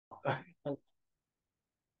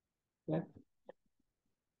Yeah.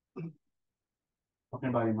 Talking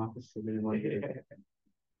about your mouth is really one.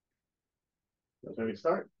 Shall we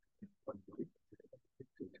start?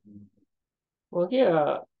 Well,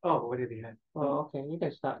 here. Oh, what did he have? Oh, okay. You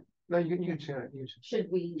can start. No, you share it. Should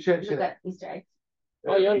we Sure, look at Easter eggs?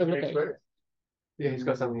 Oh, you want to look at Expert? Yeah, he's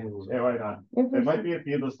got something in Yeah, why not? There might be a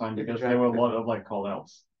few this time because there were a lot of like call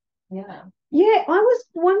outs. Yeah. Yeah, I was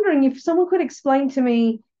wondering if someone could explain to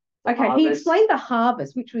me. Okay, he harvest. explained the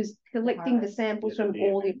harvest, which was collecting the harvest. samples Yeah, from the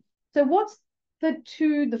all the. So what's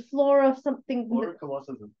the flora something? Water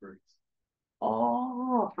colossus and fruits.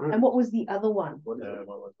 Oh, and what was the other one? What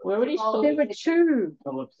was We already Oh, saw. There were two.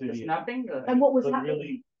 the The snapping? And what was the that?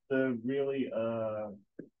 really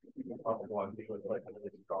one because like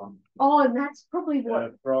really strong. Oh, and that's probably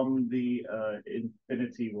what. From the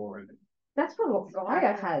Infinity War. That's probably what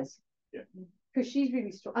Gaia has. Yeah. Because she's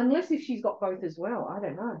really strong. Unless if she's got both as well, I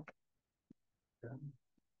don't know.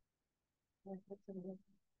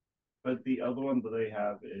 But the other one that they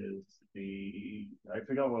have is I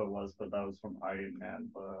forgot what it was, but that was from Iron Man,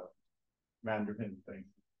 the Mandarin thing.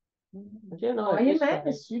 You know, Iron this Man guy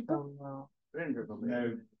is super. No,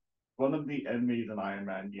 one of the enemies in Iron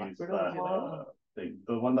Man used Black that Widow? thing,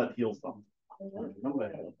 the one that heals them.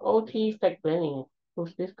 OT Fake Benny.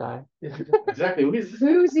 Who's this guy? Exactly. Who is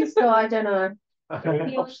Who's this guy? I don't know.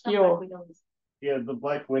 He owns stuff Obscure. like we don't. Yeah, the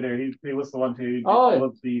Black Widow. He was the one who did Oh. all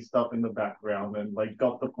of the stuff in the background and like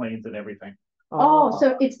got the planes and everything. Oh,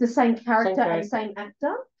 so it's the same character Same and same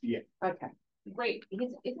actor? Yeah. Okay. Wait,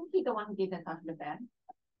 isn't he the one who gave Natasha the band?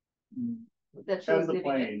 That she And was the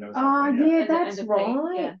living in? plane or Ah, something. yeah, And the- that's and the plane,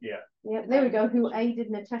 right. yeah. Yeah, there we go. Who aided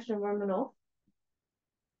Natasha Romanoff?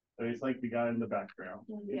 So he's like the guy in the background.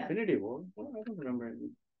 Yeah. Infinity War? Well, I don't remember.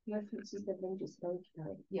 References the Avengers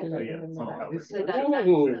soundtrack. Yeah. So yeah, somehow. So that-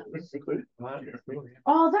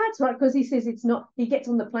 Oh, that's right, because he says it's not. He gets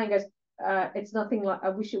on the plane, and goes, it's nothing like. I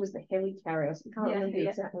wish it was the helicarrier. I can't Yeah, remember the yeah.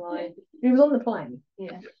 exact line. He was on the plane.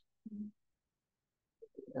 Yeah.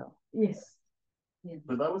 Yes.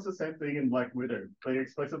 But that was the same thing in Black Widow. They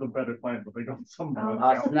expected a better plan, but they got someone.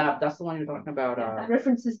 Snap. That's the one you're talking about.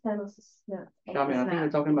 References Thanos' snap. I mean, I think you're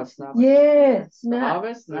talking about Snap. Yeah, snap.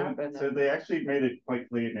 Harvest, Snap, and So they actually made it quite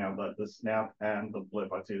clear now that the snap and the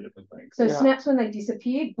blip are two different things. So Yeah. snap's when they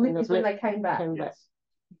disappeared. Blip And the is when blip they came back. Came back.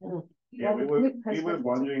 Yes. Yeah, Well, the blip has we were references.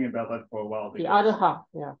 wondering about that for a while. The because other half,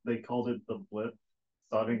 yeah. They called it the blip,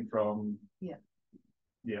 starting from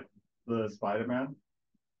the Spider-Man.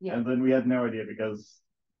 Yeah. And then we had no idea because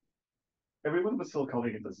everyone was still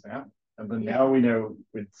calling it the snap. And then now we know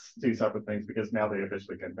it's two separate things because now they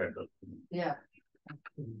officially compared it. Yeah.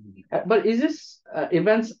 But is this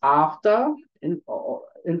events after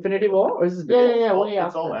Infinity War, or is this before? Yeah, way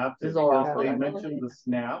It's all after. after It's all because after. they mentioned the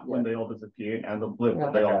snap when they all disappeared and the blip Yeah.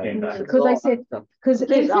 when they all came back. Because they said, because It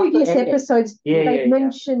is in after previous Endgame. episodes, Yeah, they've yeah.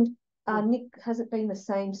 mentioned Nick hasn't been the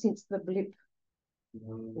same since the blip.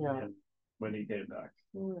 Yeah. When he came back.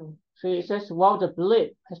 So it says while the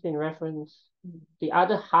blip has been referenced, the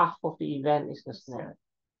other half of the event is the snap.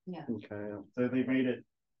 Yeah. Okay. So they made it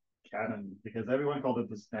canon because everyone called it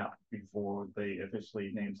the snap before they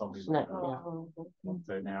officially named something. Snap, like that. yeah.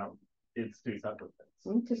 So now it's two separate things.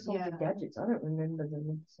 Winter Soldier Yeah. gadgets. I don't remember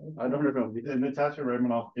them. I don't remember. And Natasha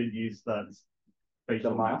Romanoff did use that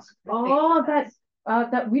facial mask. Oh,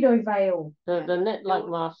 that widow veil. The net like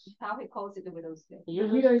mask. How he calls it the widow's veil. He The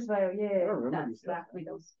uses, widow's veil, I yeah. don't remember That's these. Black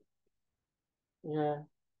Widow's. yeah.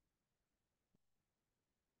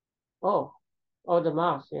 Oh, the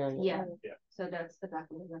mask, yeah. Yeah. Yeah. So that's the Black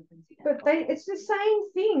Widow reference. Yeah. But it's the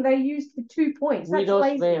same thing. They used the 2 points. That's Widow's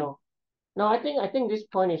lazy. veil. No, I think this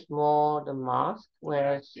point is more the mask,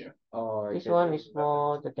 whereas Oh, this okay. one is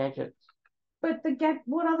more the gadgets. But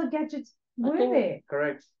what other gadgets I were think- there?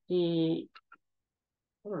 Correct. The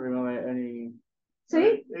I don't remember any. See,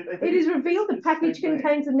 I think it is revealed the it's the package same thing.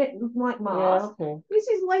 contains a net like yeah, mask. okay. This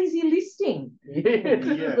is lazy listing. Yeah.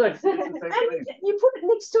 Yeah, Like, it's the same And thing. you put it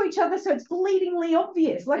next to each other so it's bleedingly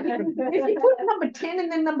obvious. Like if you put number 10 and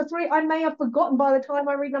then number 3, I may have forgotten by the time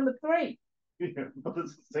I read number 3. Yeah, but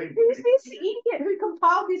it's the same Who's thing. this idiot who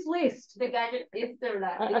compiled this list? The gadget is the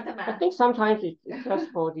I mask. think sometimes it's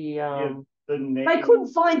just for the The name. They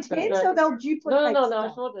couldn't find 10, The- so they'll duplicate no, stuff.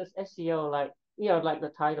 it's for the SEO, like like the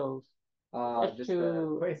titles. just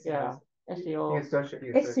F2, yeah, SEO.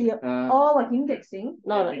 SEO. Oh, like indexing.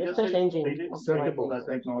 No, They it's just search didn't- engine. They didn't searchable that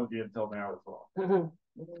technology until now as well.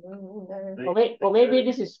 Or maybe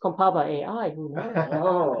this is compiled by AI. Who knows?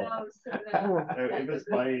 Oh. No, so If it's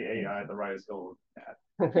by AI, the writers go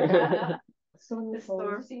mad. Sonia the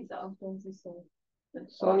Stormzy song.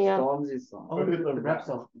 Sonia Stormzy song. Oh, the rap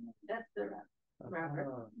song. That's the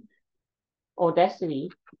rapper. or Destiny.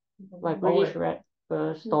 like Oh, British wait.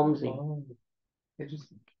 rapper Stormzy. Oh,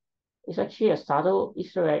 interesting. It's actually a subtle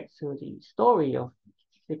Easter egg to the story of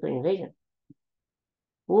Secret Invasion.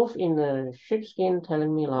 Wolf in the sheepskin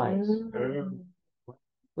telling me lies,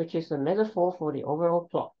 which is a metaphor for the overall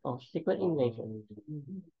plot of Secret Invasion.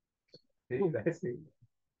 Interesting.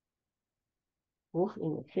 Wolf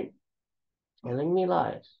in the sheep telling me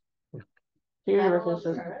lies. Few Battle of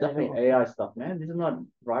references to Earth. Definitely Devil. AI stuff, man. This is not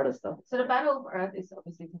writer stuff. So the Battle of Earth is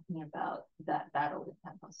obviously talking about that battle with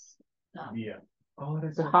Thanos. Yeah. Oh,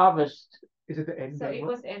 that's The so, Harvest. is it the end So game it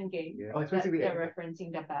one? was Endgame. Yeah. Oh, it's That basically the they're end.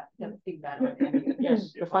 referencing the big battle at Endgame.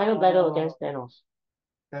 Yes, the final battle against Thanos.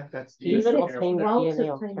 That's He even Yes. obtained the Worlds DNA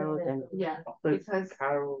of of Thanos. Carol Danvers. Yeah, So because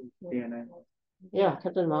Carol DNA. Yeah,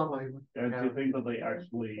 Captain Oh, Marvel. And do you think that they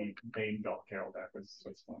actually named got Carol Danvers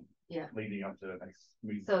this one? Yeah. Leading up to the next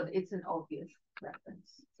movie. so it's an obvious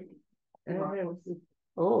reference to the Marvels.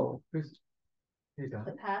 Oh, who's The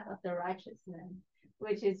that? Path of the Righteous Man,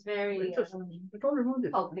 which is very Interesting. I don't remember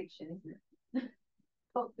this. Pulp Fiction, isn't it?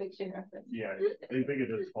 Pulp Fiction reference. Yeah, they think it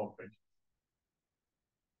is Pulp Fiction.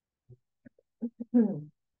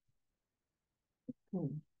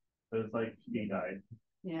 So it's like he died.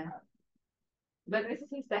 Yeah. But this is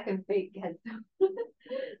his second fake head.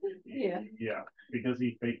 Yeah. Yeah, because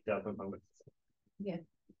he faked out the moment.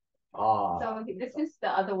 Ah. So this is the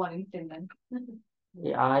other one in Finland.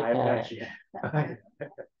 the I iPad. got you.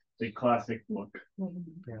 The classic look.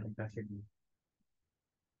 Yeah, that's it.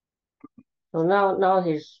 So now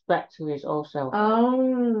he's back to his old self.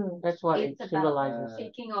 Oh, That's what It's it about symbolizes.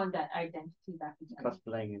 taking on that identity back again.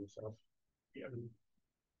 Cosplaying himself.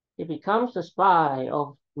 He becomes the spy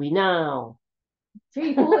of renown.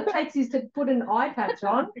 gee, all it takes is to put an eye patch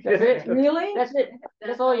on. That's it. Really? That's it.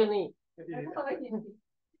 That's all you need.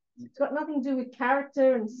 It's got nothing to do with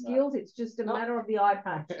character and skills. It's just a No. matter of the eye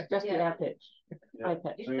patch. Just the Yeah. iPad. Yeah.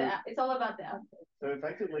 iPad. It's all about the outfit. So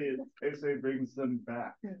effectively, it also brings them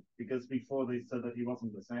back because before they said that he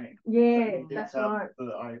wasn't the same. Yeah, He that's did have right.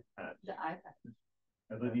 The iPad, The iPad.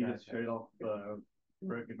 and then he just showed off the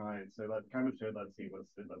broken eye, so that kind of showed that he was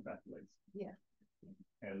in the bad place. Yeah.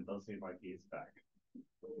 And it does seem like he is back.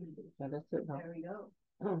 So that's it now. There we go.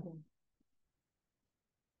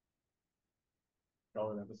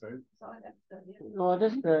 Solid episode. Solid episode, yeah. No,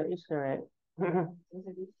 that's the Easter egg. Those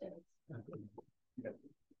are these days.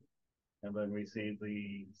 And then we see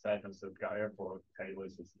the sadness of Gaia for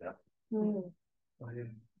Taylor's death. Mm. Oh, yeah.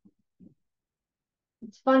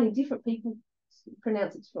 It's funny, different people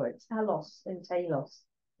pronounce it for it. Talos and Talos.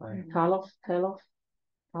 Oh, yeah. Talos.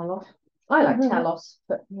 I like Mhm. Talos,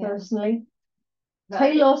 but Yeah. personally, But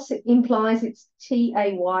Talos implies it's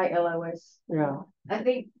Taylos Yeah. I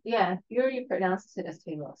think, yeah, Fury pronounces it as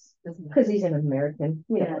Talos, doesn't it? because he's an American.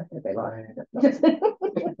 You Yeah. know, a bit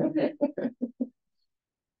like.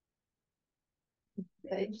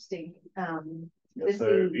 But interesting. So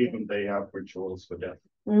see- even they have rituals for death.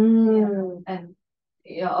 Mm. And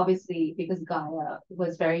obviously, because Gaia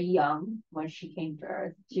was very young when she came to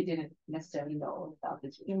Earth, she didn't necessarily know about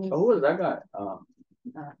this. Oh, who was that guy?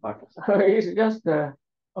 It's just the.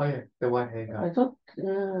 Oh, yeah, the white hair I guy. thought.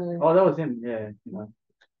 Oh, that was him. Yeah. You know.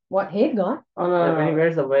 What haired guy? Oh no, When he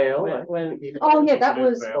wears the veil. when Oh yeah, that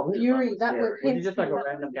was Veil. Fury. That Yeah. was Was him. he just like a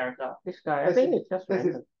random character? this guy. I think it's just This is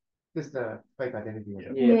random. this is the fake identity.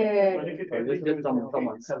 Yeah. Yeah. But it could, Or this is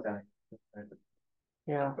someone. Some guy.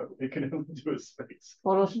 Yeah. But it can only do a space.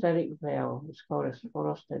 Photostatic veil. It's called a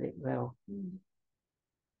photostatic veil.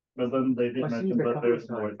 But then they did I've seen mention the that couple there's of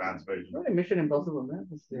more times. advanced version. Really, Mission Impossible, man.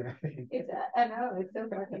 Yeah. It's, I know, it's so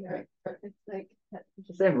funny, right? It's like, It's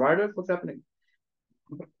the same writer. What's happening?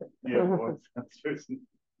 Yeah, more advanced version.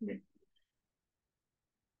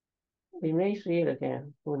 We may see it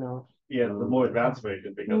again. Who knows? Yeah, the more advanced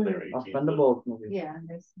version because they're 18. Oh, Thunderbolt movie. yeah,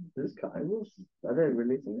 there's This guy was. Are they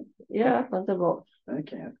releasing Yeah, Thunderbolts. it? I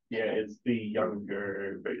can't. Yeah, it's the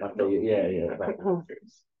younger version. Okay, yeah.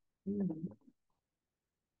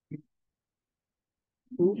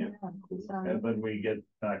 Yeah. And then we get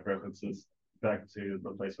back references back to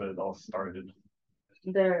the place where it all started.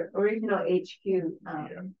 their original HQ,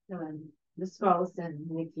 when the Skrulls and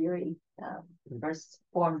Nick Fury first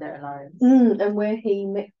formed their alliance. And where he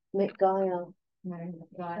met Gaia.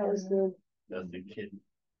 That was good. That's the kid.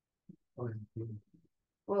 Oh, yeah.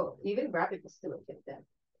 Well, even Gravik was still a kid then.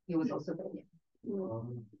 He was also very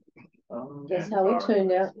young. That's And how it Farah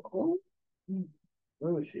turned as out. well.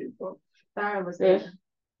 Where was she from? Farah was Yes. there.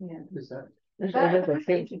 Yeah. Who's that? It's Farah everything. first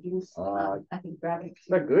introduced, Ah. I think, Gravik Is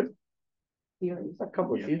that to good? Fury. It's a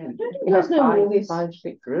couple of Yeah. seasons. You guys know all this. 5,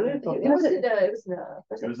 6. Really? It was in the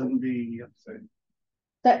It was in the episode.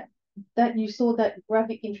 That you saw that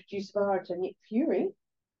graphic introduced Farah to Nick Fury.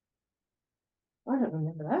 I don't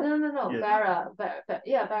remember that. No.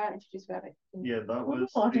 Yeah. Barra introduced Rabbit. Yeah, that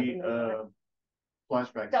was I don't the remember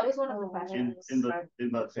flashback That was scene one of the in flashbacks.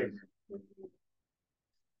 in that scene.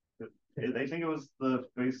 I think it was the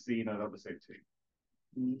first scene of episode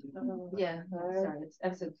 2. Yeah, sorry, it's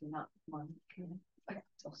episode 2, not 1. I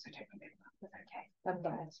also don't remember. But okay, I'm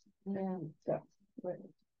glad. Yeah. So,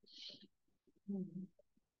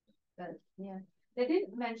 But yeah, they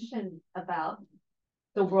didn't mention about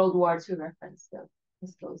the World War II reference though. I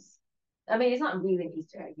suppose. I mean, it's not really an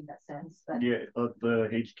Easter egg in that sense, but Yeah, the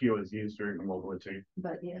HQ was used during World War II.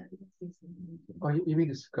 yeah. Oh, you mean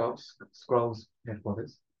the scrolls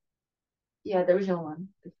headquarters? Yeah, the original one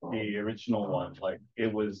before. The original one, like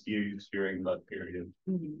it was used during that period.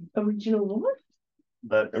 original what?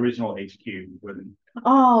 That original HQ when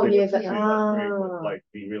Oh, they yeah. went That, through that period with, ah. like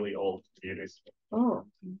the really old computers. Oh.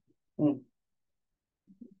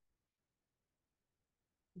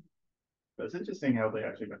 But it's interesting how they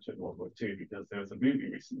actually mentioned World War II because there was a movie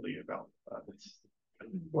recently about this.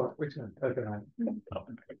 What? Which one? Oppenheimer. Oh,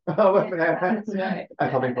 Oh, That's right.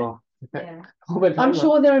 Atomic bomb. Yeah. I'm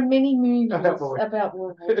sure there are many movies About World War II. about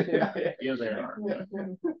World War II. yeah, they are.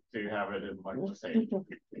 To have it in like the same.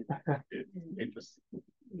 It's interesting.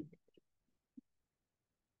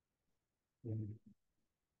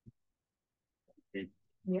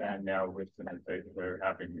 Yeah. And now with the they're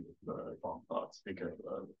having the bomb thoughts because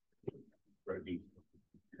of Roby.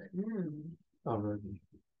 Oh, really?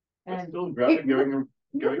 But And still going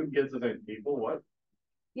against his own people. What?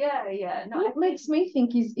 yeah. No, What makes me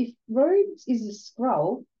think is if Rhodes is a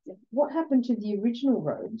scroll, what happened to the original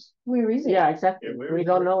Rhodes? Where is it? Yeah, exactly. Yeah, where We is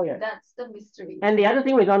don't it? know yet. that's the mystery. And the other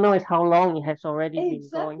thing we don't know is how long it has already been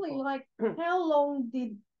Exactly. going for. Like, how long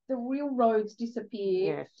did the real Rhodes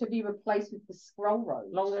disappear Yes. to be replaced with the scroll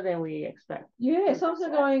Rhodes? Longer than we expect. Yeah, so I'm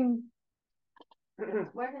sort of going,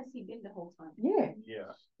 Where has he been the whole time? yeah.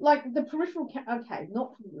 Yeah. Like the peripheral, okay,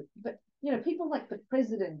 not, but you know, people like the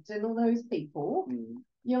president and all those people,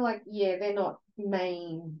 you're like, yeah, they're not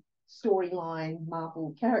main storyline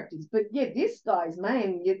Marvel characters, but yeah, this guy's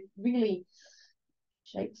main, it really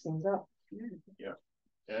shakes things up. Yeah.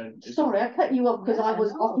 And it's Sorry, I cut you off because I Yeah,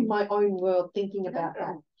 was no. off in my own world thinking about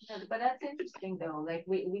that. No, but that's interesting though. Like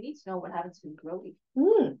we need to know what happens to Brody.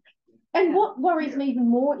 And Yeah. what worries me even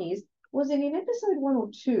more is, was it in episode 1 or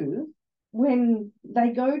 2 when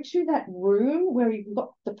they go to that room where you've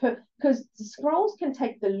got because the scrolls can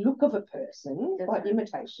take the look of a person That's by right.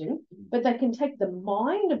 imitation, but they can take the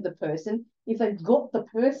mind of the person if they've got the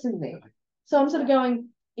person there. So I'm sort of going,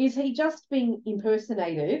 is he just being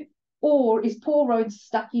impersonated, or is Paul Rhodes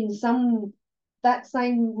stuck in that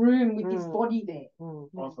same room with his body there?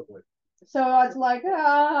 possibly. So I was like,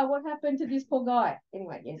 what happened to this poor guy?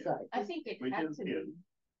 Anyway, yeah, sorry. I think it We had can to see be. it.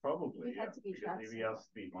 Probably, It had to be because maybe transferred. has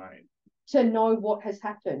to be mine. To know what has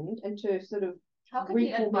happened and to sort of How can he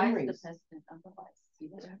recall advise memories. the president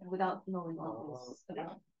otherwise, without knowing all this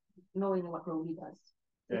about knowing what Brody does?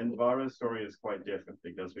 And Vara's story is quite different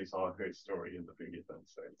because we saw her story in the previous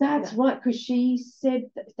episode. That's right, because she said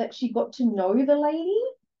that she got to know the lady,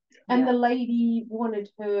 and the lady wanted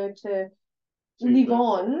her to live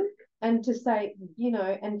on and to say, you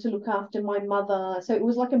know, and to look after my mother. So it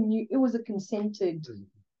was like it was a consented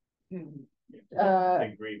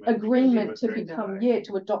agreement to become,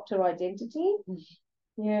 to adopt her identity.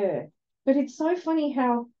 Yeah, but it's so funny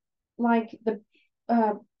how, like, the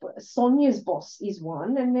Sonia's boss is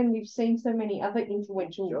one, and then we've seen so many other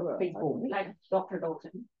influential people. Like Dr.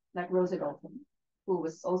 Dalton, like Rosa Dalton, who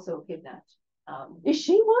was also kidnapped. Is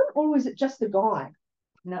she one, or was it just the guy?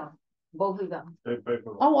 No, both of them. They're both of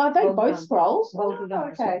them. Oh, are they Both both of them. scrolls? Both of them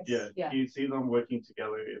are Okay. scrolls. Yeah, you see them working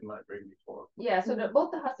together in that room before. Yeah, so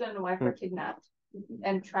both the husband and wife were kidnapped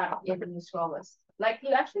and trapped in the Scrollers. Like you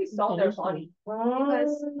actually saw their body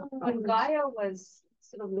because when Gaia was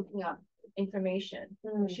sort of looking up information,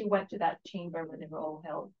 she went to that chamber where they were all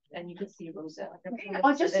held, and you could see Rosa.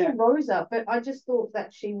 I just see Rosa, but I just thought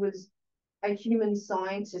that she was a human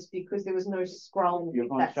scientist because there was no scroll with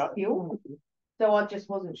that skill. So I just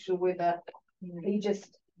wasn't sure whether he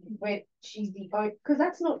just went, she's the only, because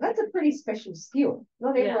that's a pretty special skill.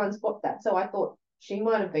 Not everyone's got that. So I thought she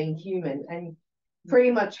might have been human and pretty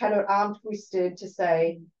much had her arm twisted to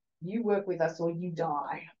say, you work with us or you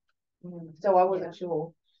die. So I wasn't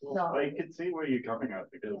sure. Well, I could see where you're coming at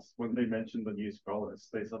because when they mentioned the new scrollers,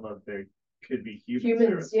 they said that there could be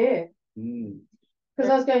Humans, yeah. Mm. Because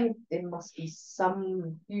I was going, there must be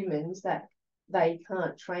some humans that they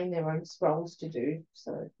can't train their own scrolls to do.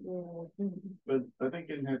 So, But I think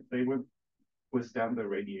they would withstand the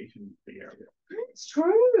radiation in the area. it's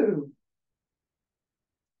true.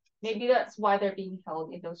 Maybe that's why they're being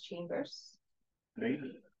held in those chambers.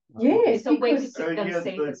 Maybe. Yes, It's a way to because keep them Yeah,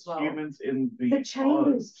 safe the as well. humans in the the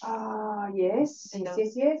chambers. pods. Ah, yes, And yes, those-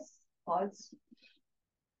 yes, yes. Pods.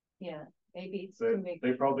 Yeah, maybe it's So to make,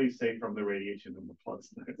 they probably safe from the radiation in the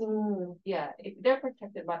pods. Mm. yeah, if they're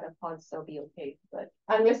protected by the pods, they'll be okay, but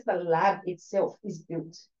Unless the lab itself is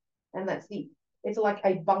built, and that's it's like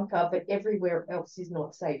a bunker, but everywhere else is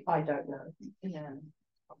not safe. I don't know. yeah.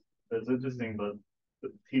 It's interesting that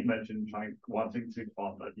he mentioned wanting to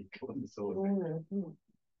bomb that nuclear facility. Mm.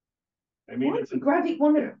 I mean, Why it's did Gravik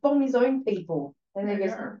want to bomb his own people? And then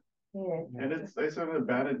goes, yeah, yeah, and it's an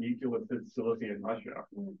abandoned nuclear facility in Russia.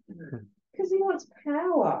 because he wants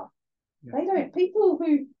power. Yeah. They don't. People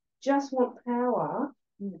who just want power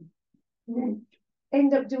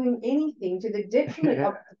end up doing anything to the detriment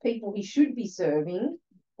of the people he should be serving,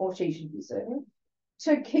 or she should be serving,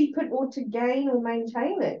 to keep it or to gain or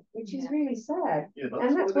maintain it, which is Yeah. really sad. Yeah,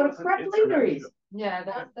 And that's why what a there's an crap leader is. insurrection.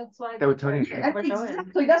 Yeah, that's why. They were turning they're against overthrowing.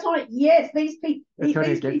 Exactly. That's why. Yes, these people. They're turning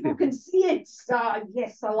These against people him. can see it.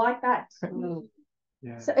 Yes, I like that.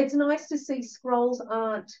 Yeah. So it's nice to see scrolls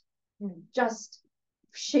aren't just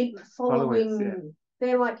sheep Followers, following.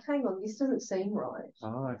 They're like, hang on, this doesn't seem right.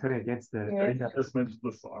 Oh, turning against the Yeah. leader. Just mentioned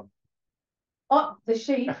the song. Oh, the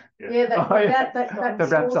sheep. Yeah. Yeah, that Oh, yeah. that The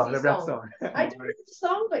rap Scorsese song, the rap song. I don't know the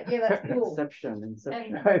song, but yeah, that's cool. Inception.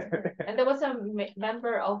 And there was a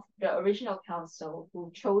member of the original council who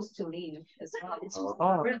chose to leave as well.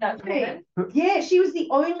 Oh. Remember that Okay. woman? Yeah, she was the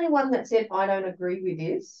only one that said, I don't agree with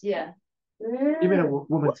this. Yeah, You mean a What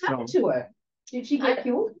woman's song? happened to her? Did she get I-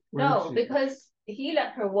 killed? no, she- because he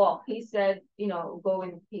let her walk. He said, go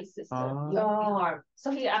in peace, sister. Ah. You won't be harmed.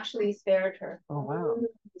 So he actually spared her. Oh, wow.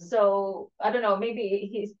 So I don't know,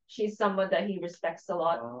 maybe she's someone that he respects a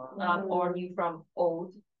lot, or knew from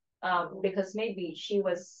old. Because maybe she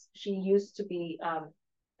used to be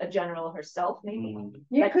a general herself, maybe.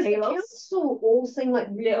 Yeah, Like because the Talos? council all seem like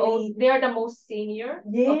really. They're the most senior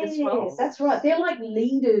of the Yes, scrolls. that's right. They're like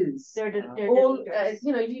leaders. They're the Or, leaders.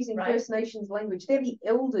 using right? First Nations language, they're the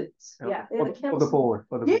elders. Yeah. They're the Or the council. board.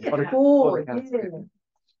 Or the Yeah, board. the Or board, the council. yeah.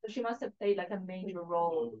 So she must have played like a major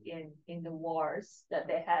role in the wars that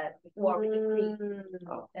they had before with the Greek.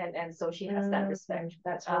 And so she has that respect.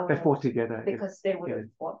 That's They right. fought together. Because they would have Yeah.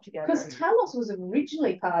 fought together. Because Talos was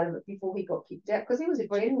originally part of it before he got kicked out, because he was a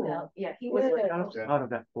general. Yeah, he was. Yeah. I was part of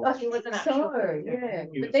that I force. He was think an actual so, character. yeah.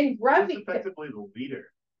 He But was- then He was Gravik, effectively the leader.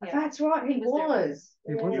 Yeah. that's right, he He was there. was.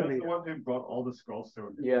 He was He a was leader. the one who brought all the scrolls to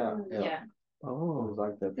him. Yeah. Yeah, Oh.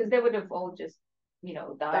 Like that. because they would have all just,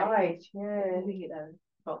 died. Died, yeah. He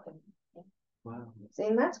broken. Wow. See,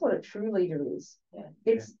 and that's what a true leader is. Yeah.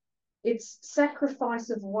 It's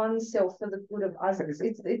sacrifice of oneself for the good of others.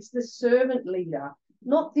 It's the servant leader,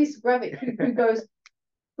 not this Gravik who goes,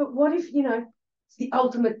 but what if,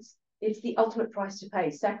 it's the ultimate price to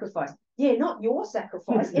pay, sacrifice. Yeah, not your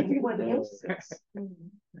sacrifice, everyone else's.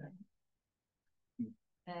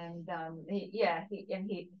 And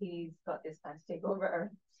he's got this plan to take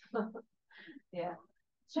over Earth. Yeah.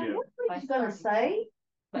 So Yeah. what were you gonna say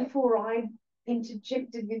But- before I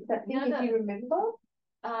interjected with that thing, No, if you remember?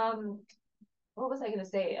 What was I gonna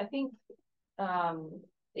say? I think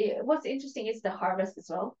what's interesting is the harvest as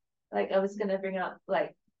well. Like I was gonna bring up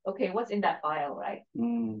like, okay, what's in that file, right?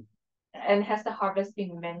 And has the harvest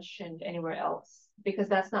been mentioned anywhere else? Because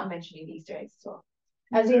that's not mentioned in the Easter eggs as well.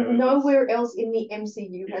 As Yeah, in nowhere else in the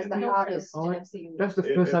MCU has the Nowhere harvest. else in Oh, MCU. That's the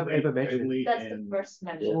first time ever mentioned. Only That's the in- first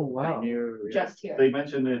mention. Oh, wow. Just here. They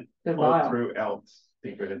mentioned it The all vial. throughout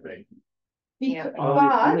Secret Invasion. Yeah.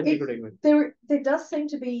 But there does seem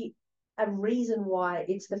to be a reason why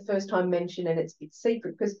it's the first time mentioned and it's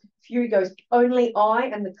secret, because Fury goes, only I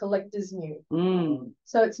and the collectors knew.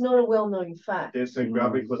 So it's not a well-known fact. Yeah, so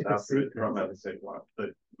Gravik was It's a after it secret. from episode 1, but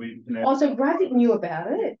we Also, Gravik knew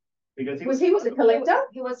about it. because Was he a collector?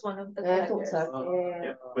 He was one of the I thought collectors. so, Yeah,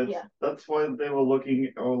 yeah. but Yeah. that's why they were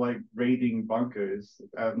looking or like raiding bunkers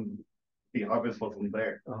and the harvest wasn't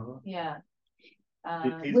there. Yeah.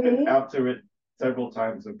 He's been after it several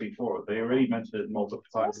times before. They already mentioned it multiple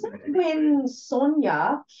times. Was that when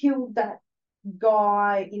Sonya killed that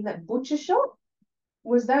guy in that butcher shop?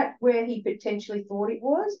 Was that where he potentially thought it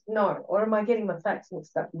was? No, or am I getting my facts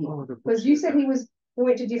mixed up here? Oh, the Because you said he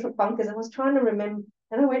went to different bunkers, and I was trying to remember,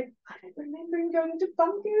 and I went, I don't remember him going to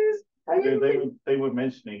bunkers. They were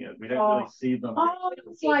mentioning it. We don't really see them. Oh,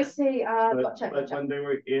 I see. But, Gotcha, but gotcha. when they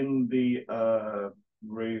were in the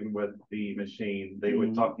room with the machine, they were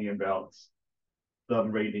talking about them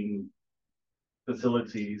raiding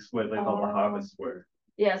facilities where the harvests were.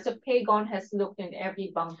 Yeah, so Pagon has looked in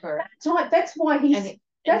every bunker. That's right. That's why And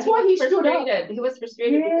That's why he stood up. frustrated. He was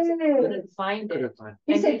frustrated because he couldn't find it. Couldn't find.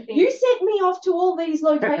 He And said, they think- "You sent me off to all these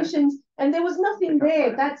locations, and there was nothing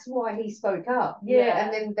there." That's why he spoke up. Yeah,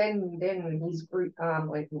 Yeah. and then his group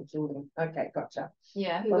went and killed him. Okay, gotcha.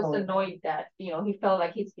 Yeah, he was Oh. annoyed that, he felt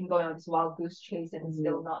like he's been going on this wild goose chase and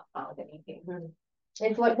still not found anything.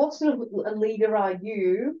 It's like, what sort of a leader are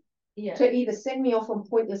you Yeah. to either send me off on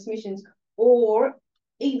pointless missions, or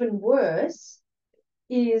even worse,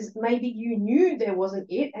 is maybe you knew there wasn't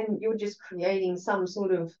it and you're just creating some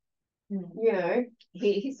sort of,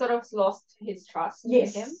 He sort of lost his trust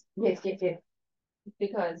yes, in him yes.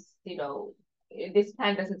 because, this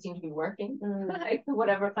plan doesn't seem to be working. Like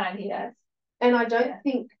whatever plan he has. And I don't Yeah.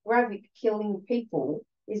 think Gravik killing people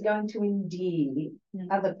is going to endear Mm.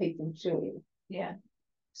 other people to him. Yeah.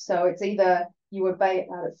 So it's either you obey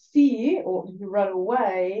out of fear, or you run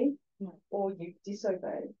away, Mm. or you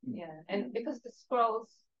disobey. Yeah. And because the Skrulls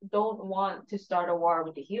don't want to start a war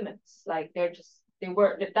with the humans. Like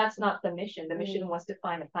that's not the mission. The mission was to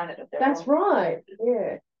find a planet of their That's own. right.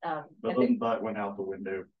 Yeah. But And then that went out the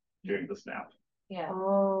window during the snap. yeah.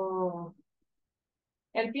 Oh.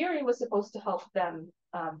 And Fury was supposed to help them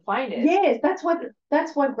find it. Yes, that's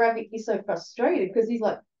why Gravik is so frustrated, because he's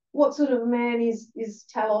like, what sort of man is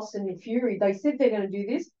Talos and Fury? They said they're going to do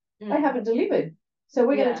this. They Mm. haven't delivered. So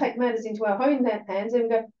we're going Yeah. to take matters into our own hands and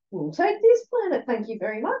go, we'll take this planet, thank you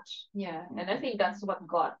very much. Yeah. And I think that's what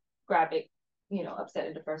got Gravik, upset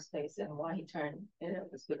in the first place, and why he turned.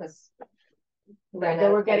 It was because they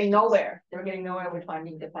were getting nowhere. They were getting nowhere with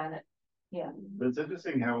finding the planet. Yeah. But it's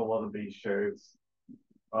interesting how a lot of these shows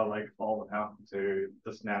are like fall after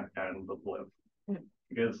the snap and the blip. Mm.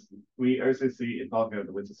 Because we also see in talking about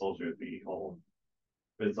the Winter Soldier the whole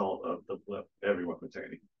result of the blip, everyone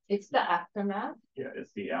returning. It's the aftermath. Yeah,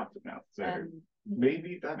 it's the aftermath. So And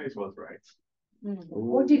maybe Thanos was right.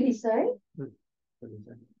 What did he say?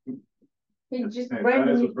 He just No, Thanos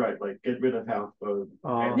randomly. was right. Like get rid of half of.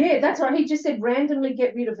 Oh. Yeah, that's right. He just said randomly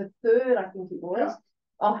get rid of a third, I think it was. Yeah.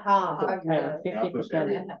 Oh, half. Yeah, Okay.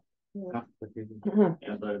 50%. yeah.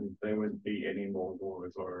 And then there wouldn't be any more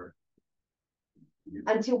wars or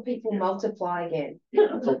Until people multiply again.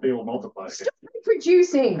 until people multiply. Stop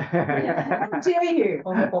reproducing. How dare you?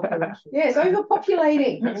 Yes,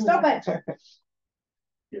 overpopulating. Stop it.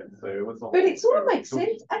 Yeah, so it was all. But it sort of makes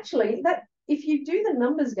sense, actually, that if you do the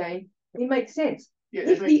numbers game, it makes sense. Yeah,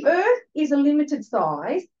 If the Earth is a limited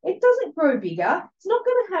size, it doesn't grow bigger. It's not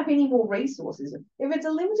going to have any more resources. If it's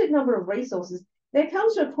a limited number of resources, there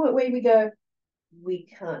comes to a point where we go, we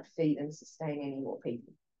can't feed and sustain any more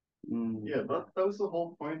people. Yeah, that was the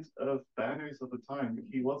whole point of Thanos at the time.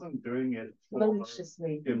 He wasn't doing it for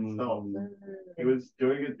Maliciously. himself. He was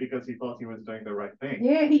doing it because he thought he was doing the right thing.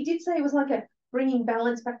 Yeah, he did say it was like a bringing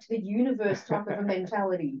balance back to the universe type of a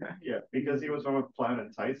mentality. Yeah, because he was from a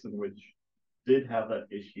planet Tyson, which did have that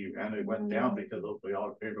issue, and it went down because of the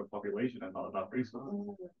overpopulation and not enough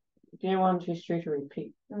resources. Do you want history to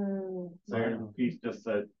repeat? So he just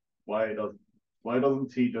said, why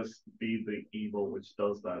doesn't he just be the evil which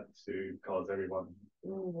does that to cause everyone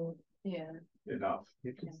Yeah. enough?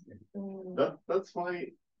 That's why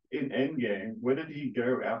in Endgame, where did he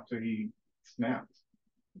go after he snapped?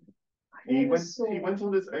 He went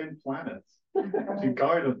on his own planet to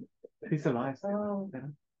guard him. He's alive. Oh.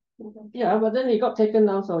 Yeah, but then he got taken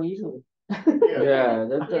down so easily. Yeah,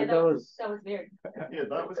 That was. That was weird. yeah,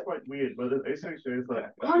 that was quite weird, but it also shows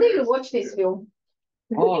that. I need to watch this film.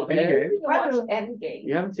 Oh, You okay. watch Endgame.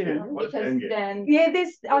 You haven't seen it? Watch Because Endgame. then Yeah,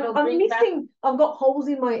 It'll I'm bring back- missing. I've got holes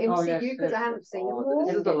in my Oh, MCU yes, because I yes. haven't seen them This all.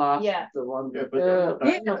 is the last, Yeah. the one. Yeah, but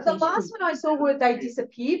Yeah, not the easy. last one I saw where they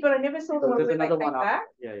disappeared, but I never saw the one There's where they another came one back. after.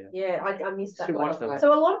 Yeah, yeah. Yeah, I missed that Should one. watch that.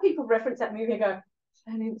 So a lot of people reference that movie and go,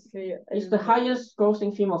 I didn't see it. It's the highest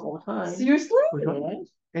grossing film of all time. Seriously? Which one? Yes.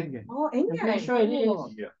 Endgame. Oh, I'm pretty Endgame. sure it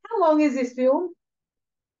is. yeah, How long is this film?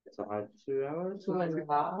 It's about 2 hours.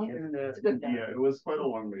 2.5. And, it's a good. yeah, it was quite a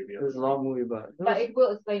long movie. it was a long movie, but But it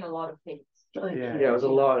will explain a lot of things. yeah, it was a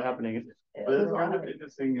lot happening. But it's kind of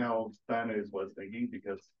interesting how Thanos was thinking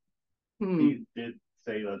because he did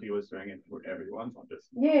say that he was doing it for everyone, not just.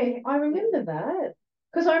 Yeah, I remember that.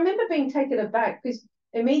 Because I remember being taken aback because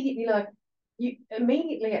immediately,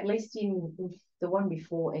 at least in the one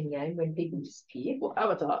before Endgame, when people disappeared. Well,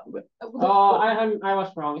 Avatar. Oh, I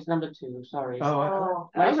was wrong. It's number 2. Sorry. Oh,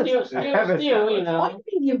 But still, you I know.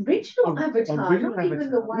 mean the original Avatar, original not even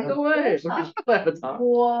the Avatar. way. No way. Original Avatar.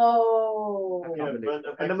 Whoa. Yeah, believe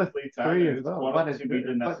but And number effectively 3 as Thanos well. wanted to be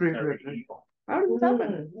the But three, necessary three. evil. How did this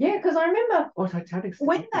happen? Yeah, because I remember Oh, Titanic.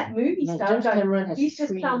 when that movie No, started, James going, Cameron has he's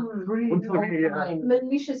just three- some Three, yeah.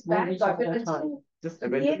 malicious bad Movies guy, of but that until time. Just the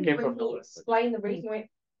Avengers end came when from he nowhere. explained the reason, he went,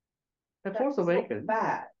 The Force That's not Awakens.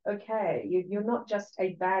 bad. Okay, you're not just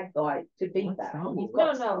a bad guy to be What's bad. that? You've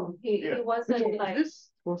No, got no, he Yeah. wasn't like,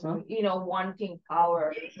 This Force Awakens. you know, wanting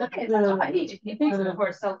power. He the-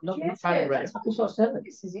 for self. no, Yes, Kylo Ren. that's what Episode 7.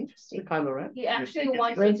 this is The interesting. Kylo Ren. He actually Yes,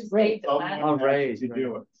 wanted Ray- to save the Someone planet. Oh, has Ray, to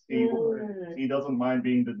do it. Mm. He doesn't mind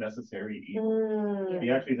being the necessary evil. Mm.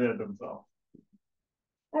 He actually did it himself.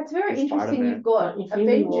 That's very It's interesting. Spider-Man. You've got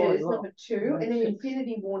Infinity War Avengers as well. number 2 and then Six.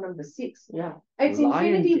 Infinity War number 6. Yeah. It's Lion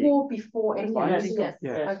Infinity King. War before Endgame. Lion isn't King. it?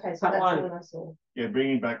 Yes. Yes. Okay, so That that's one. the one I saw. Yeah,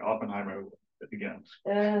 bringing back Oppenheimer again.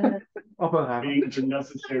 Uh, Oppenheimer. Being the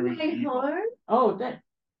necessary Way evil. Home. Oh,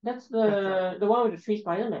 that's the one with the 3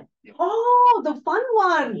 Spider-Man. Oh, the fun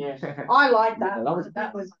one. Yes. I like that. Yeah, that was- one.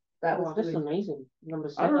 That was Oh, that's good. amazing. Number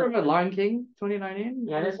I 7. remember Lion King 2019.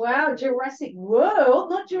 Yeah, that's Wow, Jurassic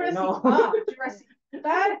World, not Jurassic know. Park. Jurassic.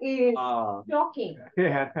 That is Ah, shocking.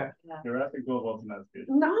 Yeah. Jurassic World wasn't as good.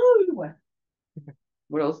 No.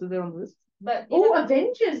 what else is there on the list? But you Oh, know,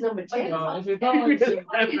 Avengers number 10. No, if you don't want to,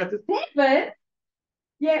 Seven.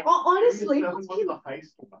 Yeah, honestly, That what's was him? the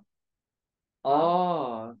heist one.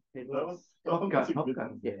 Oh, That was Top a Gun. good Top Gun.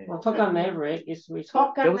 one. yeah. well, Top Gun Maverick is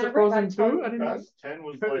Top Gun There was a Maverick, Frozen I 2. totally I didn't know. Fast 10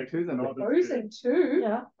 was Frozen like 2 's a not bit- as good. Frozen 2.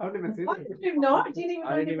 yeah. I've never seen I it. didn't know. I didn't even know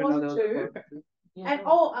I didn't there even know was there was a 2. Frozen 2. Yeah. And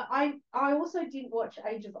oh, I also didn't watch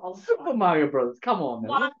Age of Super Ultron. Mario Bros. Come on,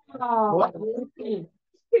 man. Wow.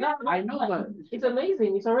 No, I know, but it's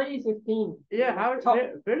amazing. It's already 15 yeah, how Top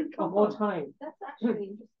very come of all on. time. that's actually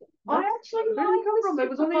interesting. I actually Where did it come like from? the It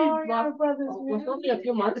was Super only Mario last- Brothers It was movie. only a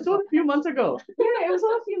few months It's only a few months ago. Yeah, it was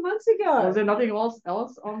on a few months ago. Was there nothing else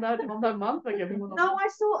on that month? Like everyone. No, I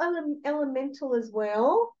saw Elemental as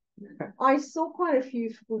well. I saw quite a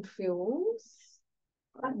few good films.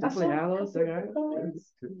 I Deathly saw Hallows, okay. Incredibles.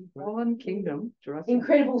 Fallen Kingdom, Jurassic.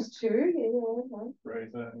 Incredibles 2. Yeah,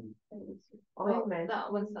 Frozen. Iron Man.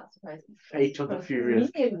 That one's not surprising. Fate of the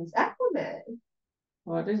Furious. Minions, Aquaman.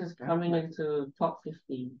 Well, this is coming into top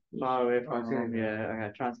 50. Far away from home. Yeah,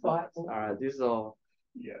 okay. Transport. All right, this is all.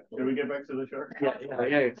 Yeah. Should we get back to the show?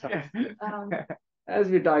 Yeah. Um, As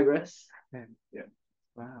we digress.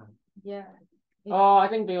 Wow. yeah. Oh, I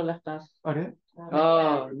think Bill left us. Oh, yeah?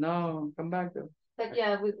 Oh no, come back though. But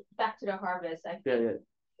yeah, we back to the harvest. I Yeah, think,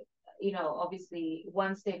 yeah. you know, obviously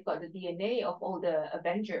once they've got the DNA of all the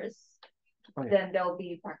Avengers, Oh, yeah. then they'll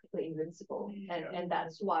be practically invincible. Yeah. And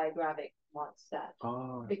that's why Gravik wants that.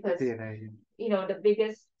 Oh, Because- DNA. You know, the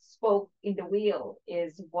biggest spoke in the wheel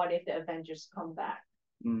is what if the Avengers come back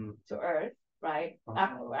Mm. to Earth, right? Oh.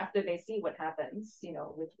 After they see what happens, you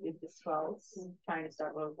know, with the Skrulls trying to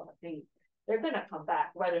start World War III, they're gonna come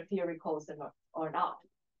back, whether Fury calls them or not.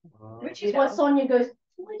 Oh, Which You is why know. Sonia goes,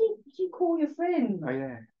 why didn't you call your friend? oh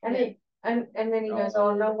yeah. And Yeah. he and then he goes, Oh.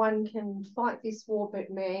 oh, no one can fight this war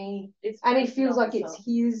but me. It's And he feels personal, like it's so-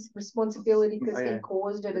 his responsibility because Oh, yeah. he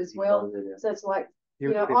caused it as well. Yeah. So it's like, He'll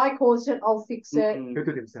you know, do it- I caused it, I'll fix it. Mm-mm. he'll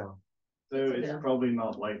do it himself. So it's Yeah. probably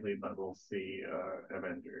not likely that we'll see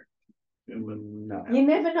Avenger. No. You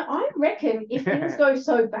never know. I reckon if things go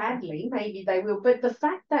so badly, maybe they will. But the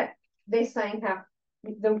fact that they're saying how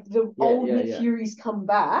the Yeah, old yeah, Nick yeah. Fury's come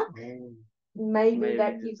back, Oh, maybe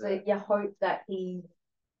that Maybe gives it's you hope that the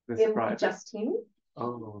it'll be surprise. just him.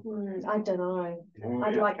 Oh. I don't know. Or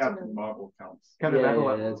I'd if like to Captain know. Marvel counts. Captain Yeah,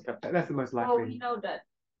 Marvel, yeah, that's Captain- that's the most Well, we likely. know that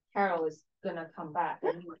Carol is gonna come back.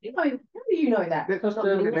 How do you know that? Because Not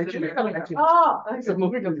the really movie mentioned is it. coming out. Oh, It's a okay.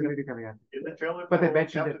 movie coming out. In the trailer But they for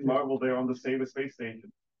mentioned Captain it too. Marvel, they're on the same space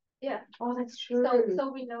station. Yeah, Oh, that's true.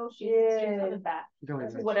 so we know she's Yeah. coming back Don't to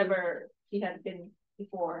mention it. whatever she had been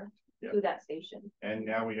before Yeah. to that station. And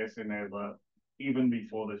now we also know that even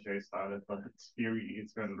before the show started, that it's Fury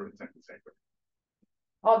is going to return to Sacred.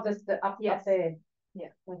 Oh, the up Yes. there. Yeah.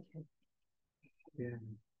 Okay. Yeah.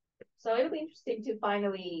 So it'll be interesting to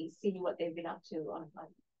finally see what they've been up to on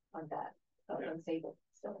that Yeah. on Sable.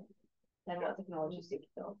 So and what technologies they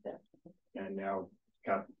develop there. And now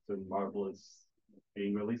Captain Marvel is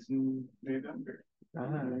being released in November. Ah.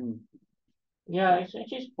 Mm. Yeah, it's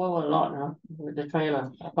actually spoiled a lot now with the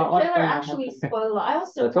trailer. The About what's trailer gonna actually happen. spoiled a lot. I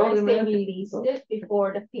was That's all surprised they they made. released it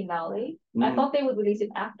before the finale. I Mm. thought they would release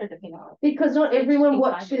it after the finale. Because not everyone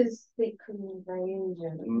Interesting watches Secret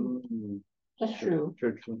Invasion. Mm. That's true.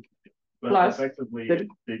 True. But Plus, effectively, they- it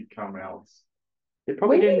did come out. They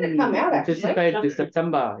probably When did it didn't come out, actually? anticipate this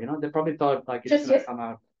September. You know, they probably thought like it's Just gonna yes- come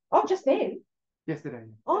out. Oh, just then. Yesterday.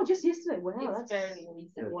 Oh, just yesterday. Wow, It's that's fairly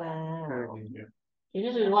recent. wow. Apparently. See,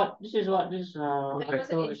 this is what this That was an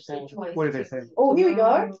Axel is interesting saying. choice. What did they to say? Oh, here we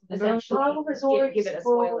go. Essentially, Marvel has give already it a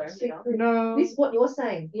spoiled spoiler. You know? Secret. No. This is what you're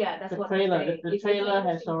saying. Yeah, that's The what trailer, I'm saying. the It's trailer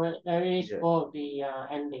has interesting. already Yeah. spoiled the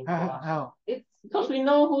ending for us. How? It's Because we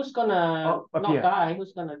know who's gonna Oh, not appear. die,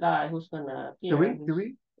 who's gonna die, who's gonna appear. Do we? Do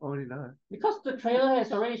we? Only know. Because the trailer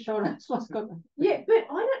has already shown us what's gonna. Yeah, but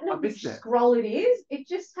I don't know I which missed that. scroll it is. It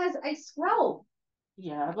just has a scroll.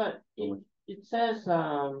 Yeah, but it says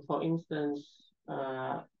for instance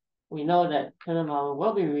we know that Captain Marvel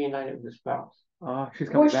will be reunited with the Skrulls. Oh, she's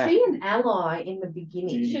coming Was back. she an ally in the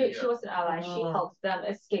beginning? She was an ally. She Oh. helped them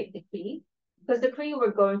escape the Kree. Because the Kree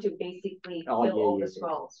were going to basically Oh, kill yeah, all yeah, the yeah.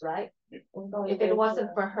 Skrulls, right? Oh, If it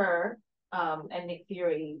wasn't for her, and Nick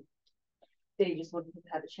Fury, they just wouldn't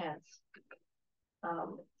have had a chance.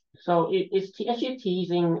 So it's actually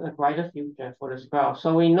teasing a brighter future for the Skrulls.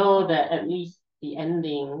 So we know that at least the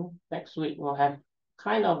ending next week will have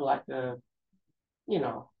kind of like a,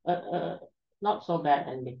 a not so bad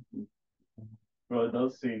ending. Well, it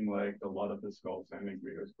does seem like a lot of the skulls ending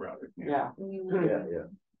videos graphic. Yeah, Yeah.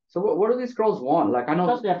 So what do these scrolls want? Like I know.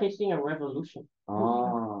 because they're facing a revolution.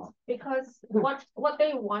 Ah. Because what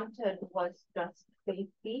they wanted was just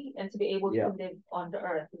safety and to be able Yeah. to live on the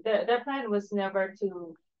Earth. Their plan was never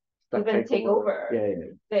to Like even take over.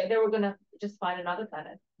 Yeah. They were gonna just find another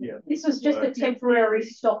planet. Yeah. This was just a temporary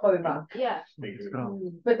stopover, Yeah.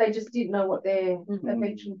 but they just didn't know what their Mm-hmm.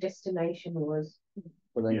 eventual destination was.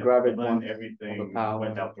 But then Yeah, grab it but then once. everything the power.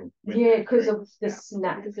 went out the window. Yeah, because of the Yeah.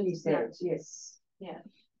 snap, Because of you the snap. said, yes.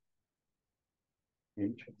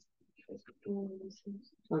 Interesting.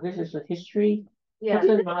 So this is the history. Yeah.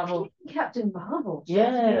 Captain Marvel. Captain Marvel.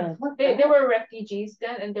 Yeah. What They the were refugees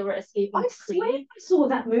then and they were escaping I swear Kree. I saw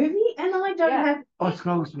that movie and I don't Yeah. have Oh, any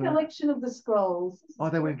Skrulls, man. collection of the scrolls. Oh,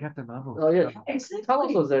 they were in Captain Marvel. Oh yeah. Exactly.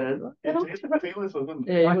 Talos was in it. Taylor's wasn't.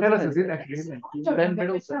 Yeah, My he Talos was was in in it. actually, isn't it? I don't Ben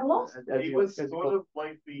remember Middleton. Talos. He was sort of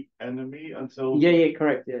like the enemy until Yeah,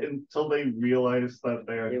 correct. Yeah. until they realized that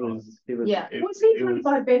they're He was. He was. Yeah. It- Was he it played was-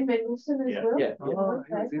 by Ben Mendelsohn as Yeah. well? Yeah. Oh, he was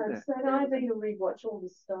in there. So now I need to rewatch all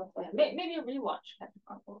this stuff. Yeah, maybe rewatch Captain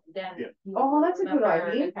Marvel. Then Yeah. you Oh, that's a good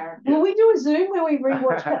remember idea. the character. Will we do a Zoom where we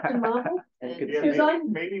rewatch Captain Marvel? And you could Yeah, see, Because I-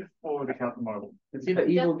 maybe for the Captain Marvel. see the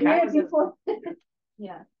evil Yeah, cat. before.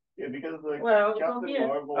 Yeah. Yeah, because like Well, Captain from here.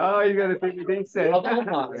 Marvel. Oh, you got a DVD set. Oh, come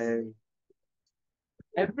on, man.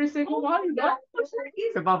 Every single one. Yeah.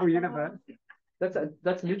 The Marvel Universe.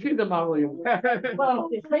 That's literally the Marvel universe. Well,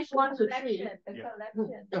 phase 1 to 3. Collection, the Yeah.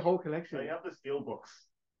 collection. The whole They collection. have the steel books.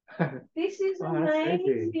 This is Oh, that's crazy.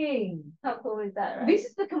 amazing. How cool is that, right? This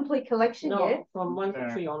is the complete collection, yeah? No, from 1 to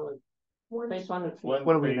 3 onward. Phase 1 to 3.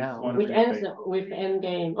 What are we phase, now? one Which phase, ends phase. with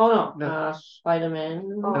Endgame. Oh no, No. Spider-Man.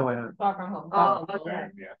 No, wait, no. Far from home. Oh, Yeah, okay.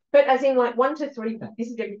 yeah. But as in like 1 to 3, this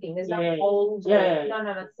is everything. There's no Yeah. holes. Yeah. No,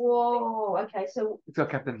 that's Whoa, okay. So, It's got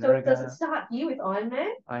Captain so does America. it start here with Iron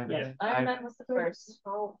Man? Iron Yeah. Man. Iron Man was the first.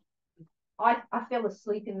 Oh, I fell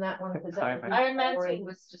asleep in that one because Iron that Man. Iron Man boring. 2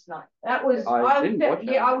 was just not. That was I didn't watch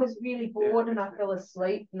yeah, that. I was really bored and I fell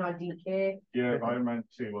asleep and I didn't care. Yeah, Iron Man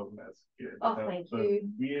 2 wasn't as good. Oh, It had thank the you.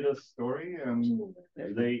 weirdest story, and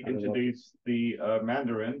they introduced the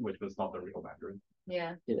Mandarin, which was not the real Mandarin.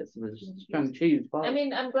 Yeah. Yes, it was Shang-Chi's father. I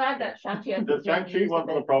mean, I'm glad that Shang-Chi and The Shang-Chi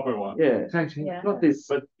wasn't the proper one. Yeah. Shang-Chi. Yeah. Not this.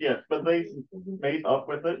 But they made up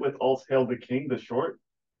with it with All Hail the King, the short,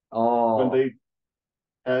 Oh. when they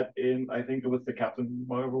had in, I think it was the Captain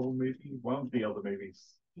Marvel movie, one of the other movies.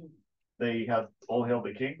 They had All Hail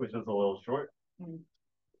the King, which is a little short.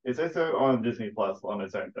 It's also on Disney Plus on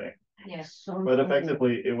its own thing. Yeah. But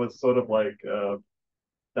effectively, it was sort of like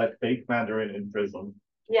that fake Mandarin in prison.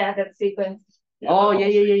 Yeah, that sequence. Oh yeah.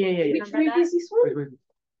 Which Remember movie that? is this one? Wait, wait.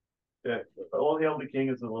 Yeah, All Hail the King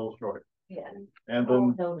is a little short. Yeah. And All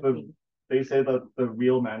then Hail the King. they say that the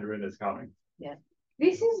real Mandarin is coming.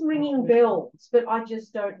 This is ringing bells, but I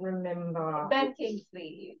just don't remember. Ben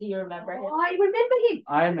Kingsley, do you remember him? I remember him.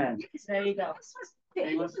 Iron Man. Yes, There you go. this was,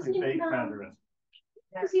 He was the in, fake Mandarin.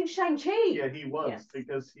 he was in Shang-Chi. Yeah, he was, Yes.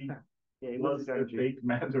 because he Yeah, he was was the Shang-Chi. fake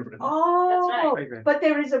Mandarin. Oh, That's Wait, wait. but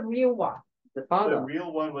there is a real one. The The father.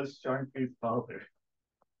 real one was Shang-Chi's father.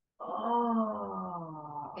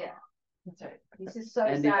 Oh. Yeah. That's right. This is so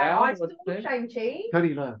Andy sad. Lau I was saw there? Shang-Chi.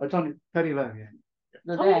 Tony Lowe. Oh, Tony. Tony Lowe, yeah.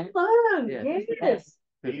 The Tom dad. Fung, Yeah. yes.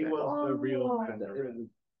 He was the real Oh. Mandarin.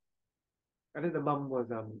 I think the mum was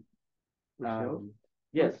Michelle.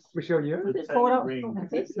 Yes. Michelle Yeoh? It's Caught up. Ring.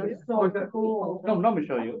 This is Oh, so is that- cool. No, not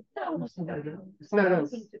Michelle Yeoh. No,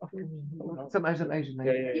 some Asian Yeah,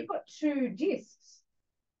 lady. yeah. You've got 2 discs.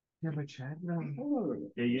 Yeah, but Chad, no. Oh.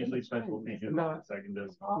 Yeah, usually special features No. on the second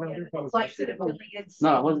disc. No, Yeah. that was It's like sort of deleted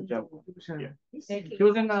No, it wasn't scenes. Joe. Michelle. Yeah. This is He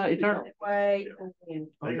was in Eternal. Wait.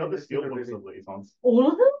 They got the steel books of these ones. All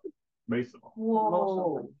of them? Most of them.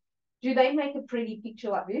 Whoa. Do they make a pretty picture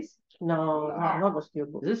like this? No, not the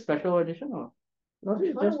steelbook. Is this special edition or? No, this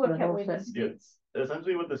is Trying to just work the out whole where set. this Yeah.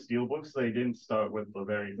 Essentially with the steel books, they didn't start with the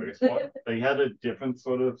very first one. They had a different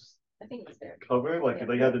sort of I think it's there. cover. Like Yeah.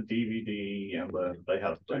 they had the DVD and they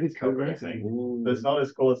have like It's cover Blu-ray. thing. It's not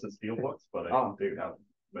as cool as the Steelbooks, but I Oh. do have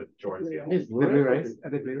majority of It's them. The Blu-ray. Blu-rays? Are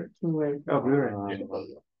they Blu-ray? Oh, Blu-ray.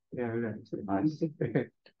 Yeah, Blu-ray. Nice.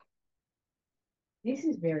 This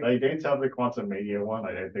is very. I don't have the Quantum Mania one.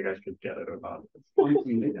 I don't think I should get it or not.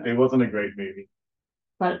 Yeah. It wasn't a great movie.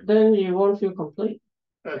 But then you won't feel complete.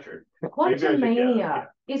 That's true. Quantum Maybe I should get it, Mania.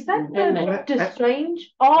 Is that Ant-Man. Doctor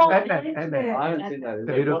Strange? Oh, Ant-Man, Ant-Man. Ant-Man. I haven't seen that.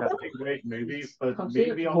 The It little guy. wasn't a great movie, but Consider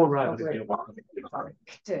maybe it on more the right. Steelbook,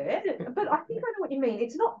 But I think I know what you mean.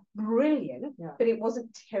 It's not brilliant, Yeah. but it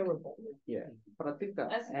wasn't terrible. Yeah, but I think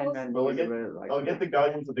that I suppose- Ant-Man Well, movies were like. I'll get the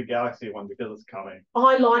Guardians of the Galaxy one because it's coming.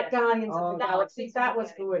 I like Yes. Guardians Oh, of the Galaxy. That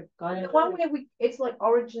was good. The Guardians- one where it's like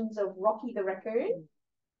origins of Rocky the Raccoon.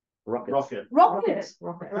 Rockets. Rocket. Rocket.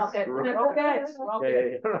 Rocket. Rocket. Rocket. Rocket. Yeah, Rocket.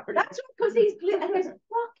 yeah, yeah. That's because he's and goes,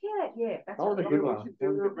 Rocket. Yeah, that's That was a right. good one.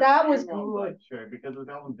 That was Review on good. that show because it's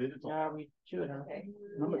out on digital. Yeah, we should have. Okay.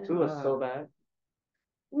 Number 2 was so bad.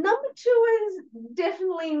 Number 2 is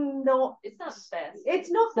definitely not. It's not the best.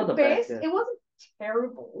 It's not the Not the best. best, yeah. It wasn't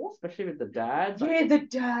terrible. Especially with the dad. Yeah, the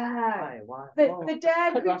dad. Why? The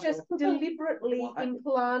dad who Russell. just deliberately Why?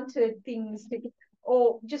 implanted things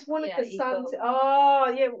or just wanted Yeah, the son ego. to.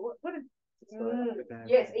 Oh, yeah. What a. Mm.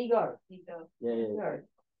 Yes, ego. Ego. Yeah, yeah, yeah. Ego.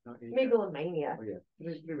 Okay. Megalomania. Oh, yeah. It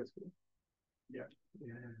was good. Yeah.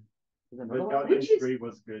 Yeah. There's But another one? Guardians Which is- 3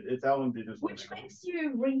 was good. It's out on digital. Which now. makes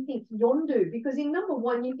you rethink Yondu because in number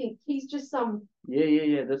 1 you think he's just some Yeah, yeah,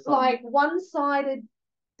 yeah. There's some. like one-sided,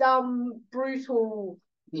 dumb,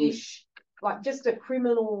 brutal-ish, like just a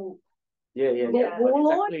criminal. Yeah, yeah, Yeah, yeah.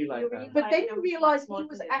 warlord, Exactly like you that. read- But then I you know realise what he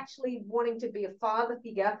was it is. actually wanting to be a father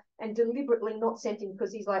figure and deliberately not sent him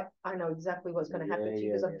because he's like, I know exactly what's going to happen Yeah, to you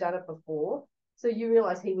yeah, because yeah. I've done it before. So you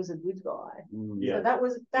realise he was a good guy. Mm, Yeah. So that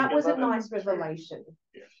was Because a I'm nice sure- revelation.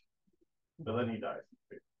 But then he dies.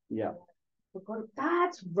 yeah. Forgot-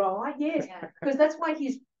 That's right, yes, Yeah. because that's why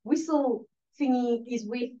his whistle thingy is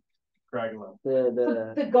with Kraglan.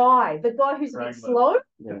 the guy who's a bit Raglan. slow.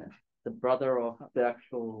 Yeah. The brother of the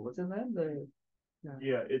actual, what's his name?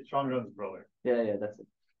 Yeah, it's Sean Gunn's brother. Yeah, that's it.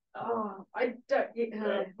 Oh, I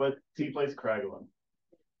don't. But he plays Kraglan.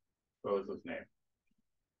 What was his name?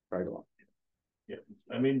 Regular.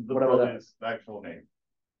 I mean, the Whatever that- brother's actual name.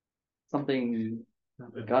 Something.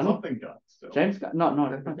 It's Gunn? something Gunn still. James Gunn? No,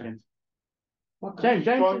 it's not James. What James,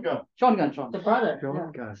 Sean Gunn. Sean Gunn, Sean. The brother. Sean yeah.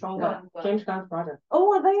 Gunn. Sean Yeah. Gunn. James Gunn's brother.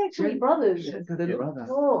 Oh, are they actually Yeah. brothers? Yeah, the little brother.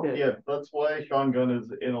 Oh. Yeah. Yeah, that's why Sean Gunn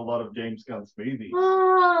is in a lot of James Gunn's movies.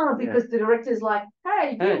 Ah, because the director's like,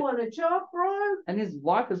 hey, Hey. you want a job, bro? And his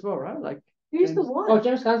wife as well, right? Like, Who's the James- one? Oh,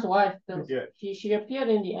 James Gunn's wife. Yeah. She appeared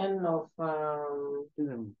in the end of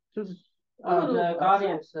just Oh, the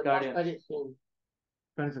Guardians. The Guardians. post credit scene.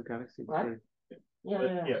 Guardians of the Galaxy. Right? Yeah, But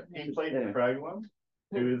yeah. yeah, he played Yeah. Kraglan,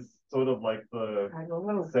 who is sort of like the I don't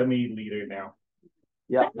know. semi-leader now.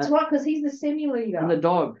 yeah. That's right, because he's the semi-leader. And the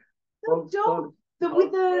dog. The dog.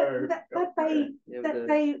 With Oh, that okay. Yeah, that the-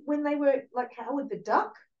 they when they were like Howard the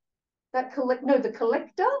Duck, the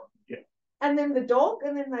collector. Yeah. And then the dog,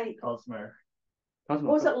 and then they Cosmo. Cosmo.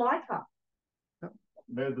 or was it Leica?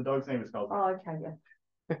 No, the dog's name is Cosmo. Oh, okay,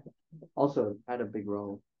 yeah. Also had a big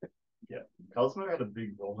role. Cosmo had a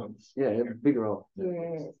big role in this. Yeah, a big role.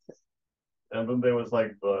 Yes. And then there was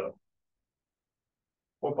like well,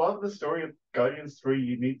 part of the story of Guardians 3,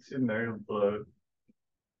 you need to know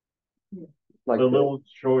Like the little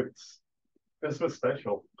shorts. Christmas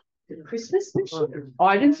special. The Christmas special. Oh,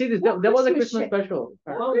 I didn't see this. There was a Christmas Christmas special.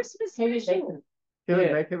 Oh, Christmas Kevin special.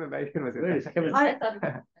 Bacon. Kevin Bacon was in There it is, that.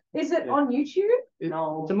 Kevin- Is it Yeah. on YouTube?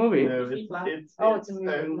 No. It's a movie. No, It's it's, like- it's, Oh, it's it's a its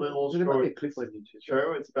movie. own little There might be a short clip on YouTube.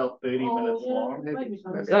 show. It's about 30 Oh, minutes yeah. long. Maybe Is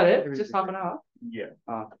some- Is that it? Just half an hour? Yeah.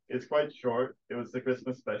 Ah. It's quite short. It was the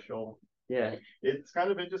Christmas special. Yeah. It's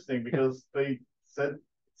kind of interesting because they said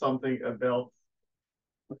something about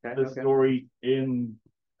Okay. the story in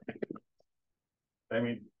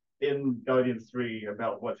Guardians 3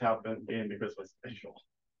 about what happened in the Christmas special.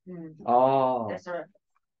 Oh. That's right.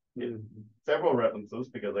 Several references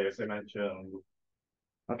because they also mentioned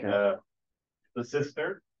Okay. the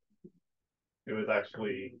sister, who is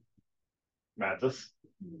actually Mantis.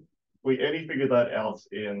 We only figured that out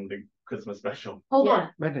in the Christmas special. Hold Yeah. on.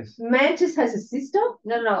 Madness. Mantis has a sister?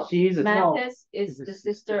 No. Jesus. Mantis is Is the this-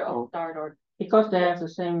 sister Oh. of Star-Lord. Because they have the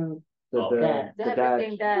same. The Dad. They the have dad. the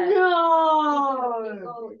same dad. No.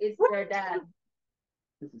 Ego is What? their dad.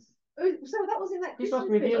 This is- So that was in that This Christmas was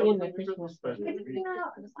revealed special. in the Christmas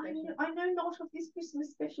special. I know not of this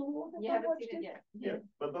Christmas special. What have You I haven't watched seen it yet. Yeah,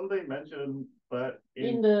 but then they mentioned that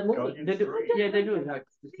In the movie. Guardians They do. 3, Yeah, they do. Like,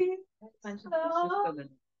 it? mention the sister then-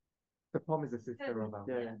 The problem is the sister of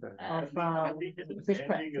Yeah.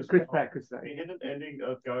 Chris Pratt. The hidden ending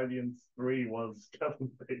of Guardians 3 was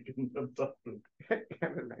Kevin Bacon abducted,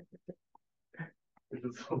 Kevin Bacon. which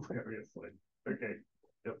is hilarious. Like, okay,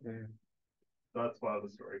 yep, Yeah. that's part of the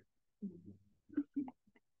story.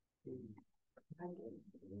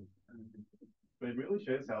 But it really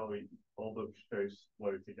shows how all the shows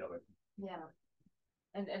flow together. Yeah.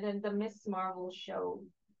 And then the Miss Marvel show,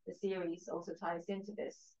 the series also ties into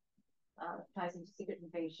this, ties into Secret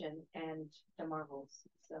Invasion and the Marvels.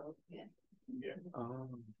 So yeah. Yeah.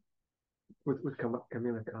 With Kamala Khan.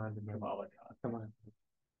 Kamala Khan. Kamala.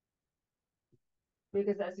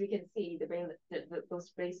 Because as we can see, those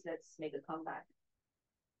bracelets make a comeback.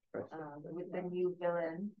 With the new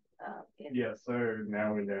villain. Yeah, so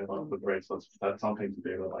now we know that the bracelets had something to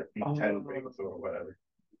do with like the 10 rings or whatever.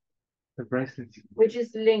 The bracelets. Which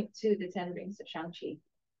is linked to the 10 rings of Shang-Chi.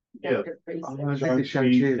 Yeah.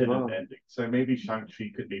 Shang-Chi as well. Ending. So maybe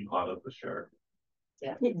Shang-Chi could be part of the show.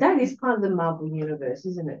 Yeah. That is part of the Marvel universe,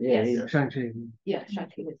 isn't it? Yeah, Yes. Shang-Chi. Yeah,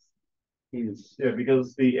 Shang-Chi is. Yeah,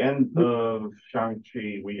 because the end of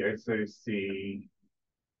Shang-Chi, we also see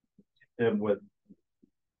him with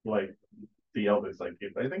like the others. Like,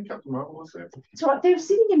 I think Captain Marvel was there. So like, they're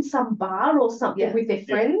sitting in some bar or something Yeah. with their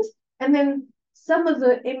friends, and then some of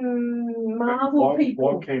the Marvel people.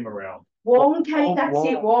 Wong came around. Wong came. That's Wong.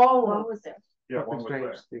 it. Wong. What was there? Yeah, Wong was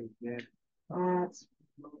there. Strange thing. Yeah. That's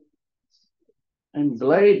And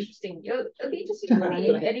Blade. Interesting. It'll be interesting to see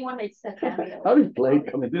if anyone makes that cameo. How did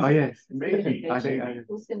Blade come in? Oh yes. Maybe. I think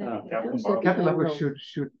Who's gonna make Captain it? Marvel. Captain Marvel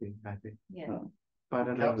should be. I think. Yeah. But I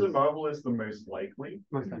don't know. Captain Marvel is the most likely.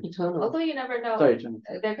 Most likely. Eternal. Although you never know, Sorry, John.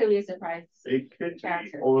 there could be a surprise. It could be,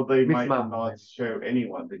 Character. or they Miss might Marvel. not show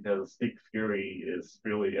anyone because Nick Fury is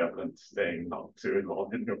really evident staying not too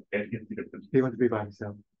involved in any of the different. He wants to be by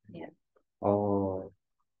himself. Oh.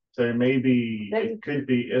 So maybe Then- it could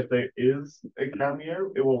be if there is a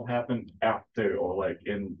cameo, it will happen after or like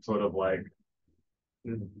in sort of like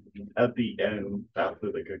at the end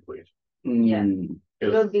after the conclusion. Yeah. Mm.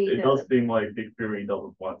 It'll be It the- does seem like Nick Fury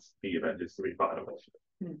doesn't want the Avengers to be part of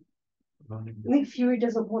it. Nick Fury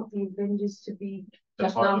doesn't want the Avengers to be.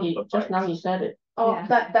 Just Part now of he the just now fight. he said it. Oh, Yeah.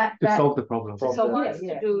 that. solve the problem. So Problem. wants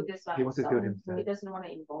Yeah, to do this by He wants to do it himself. himself. He doesn't want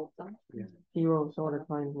to involve them. Heroes all the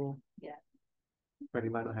time. Yeah. But he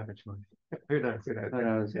might not have a choice. Who knows? Who knows? Who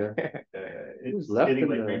knows, yeah. It's Who's left getting in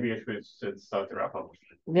like the- maybe I should start to wrap up.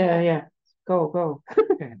 Yeah. Go.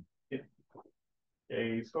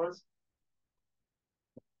 Okay, scores?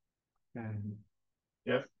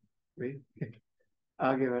 Yes. Me?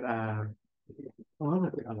 I'll give it. I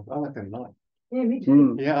like it a lot. Yeah, me too.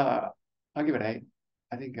 Mm. Yeah, I'll give it 8.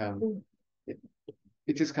 I think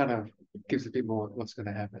it just kind of gives a bit more what's going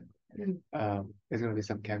to happen. There's going to be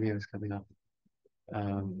some cameos coming up.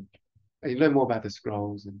 And you learn more about the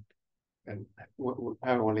scrolls and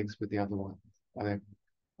how it all links with the other ones,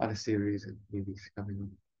 other series and movies coming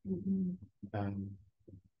on.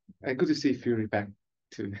 And good to see Fury back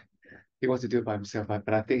too. He wants to do it by himself,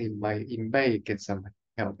 but I think he may get some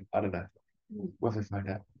help. I don't know. We'll have to find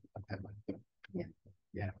out on that one. But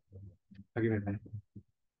yeah. I'll give it a minute.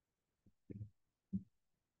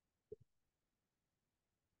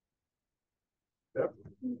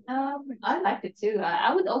 I liked it too.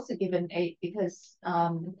 I would also give an 8 because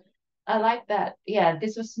I like that. Yeah,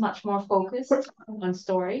 this was much more focused on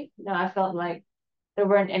story. I felt like there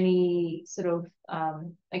weren't any sort of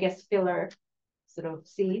I guess filler sort of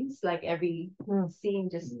scenes. Like every scene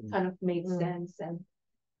just kind of made sense, and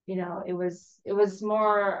it was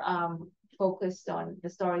more focused on the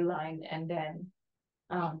storyline and then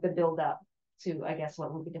the build up to, I guess,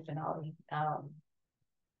 what would be the finale.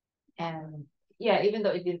 And yeah, even though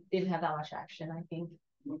it didn't have that much action, I think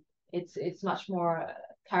it's much more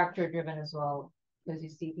character driven as well, because you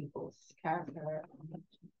see people's character,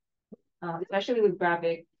 especially with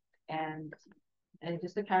Gravik and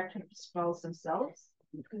just the character scrolls themselves,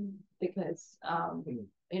 because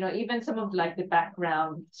even some of like the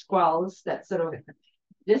background scrolls that sort of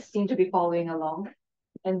just seem to be following along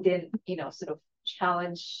and didn't sort of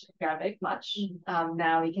challenge Gravik much.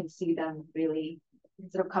 Now you can see them really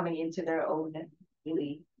sort of coming into their own and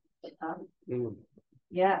really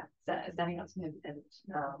standing up to him, and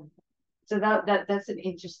so that's an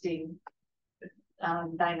interesting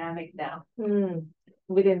dynamic now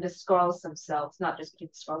within the scrolls themselves, not just between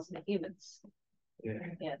the scrolls and the humans.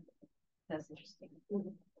 Yeah, that's interesting.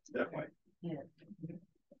 Definitely. Yeah.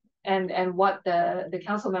 And what the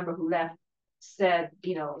council member who left said,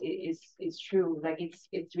 is true. Like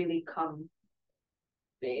it's really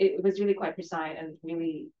it was really quite precise and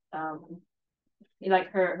really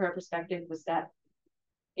like her perspective was that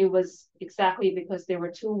it was exactly because they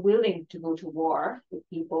were too willing to go to war with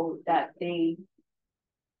people that they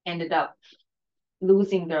ended up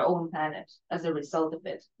losing their own planet as a result of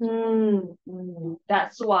it.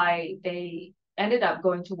 That's why they ended up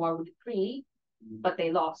going to war with the Kree, but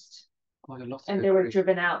they lost. Oh, they lost And the they were Kree.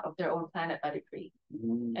 driven out of their own planet by the Kree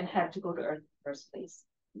and had to go to Earth in the first place.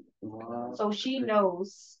 Wow. So she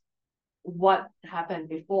knows what happened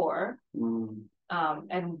before,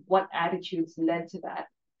 and what attitudes led to that.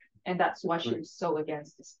 And that's why she was so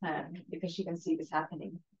against this plan, because she can see this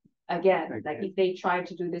happening again. Like if they try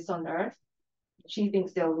to do this on Earth, she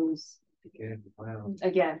thinks they'll lose Again, wow.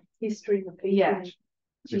 again. History repeating. Yeah,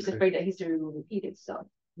 she's Okay. afraid that history will repeat itself.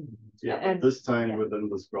 Yeah, but And- this time yeah. within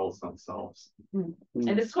the Skrulls themselves. And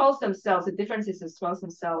the Skrulls themselves, the difference is the Skrulls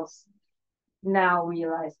themselves now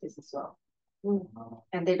realize this as well.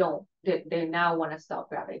 And they don't. They now want to stop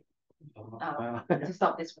gravity Wow. to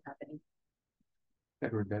stop this from happening.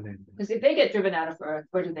 That rebellion. Because if they get driven out of Earth,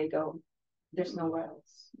 where do they go? There's nowhere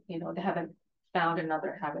else. You know, they haven't found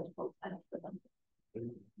another habitable planet for them.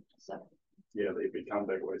 So Yeah, they become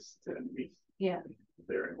their worst enemies. yeah,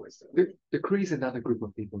 They're in worst The Kree is another group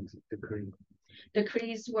of people. The Kree. the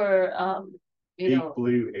Krees were, you Deep know,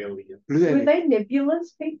 blue aliens. Blue Were alien. they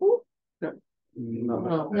Nebula's people? No.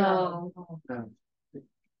 no. No.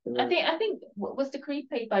 I think was the Kree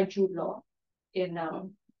played by Jude Law in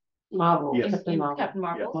Marvel, Yes. Captain in Marvel. Captain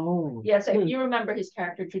Marvel. Oh. Yeah, so if you remember his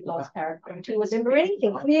character, Jude Law's character, he was Remember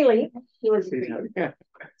anything clearly? he was a Kree. Yeah.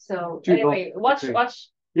 So Jude Law, anyway, watch okay. watch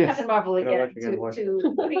Yes. Captain Marvel Yeah, again watch again, to, watch.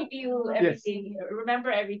 to preview everything. Remember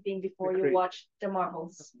everything before you Great. watch the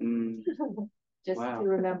Marvels. Just Wow. to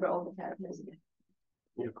remember all the characters again.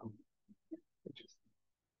 Yeah, cool. Interesting.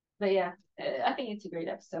 But yeah, I think it's a great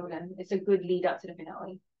episode and it's a good lead up to the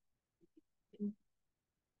finale.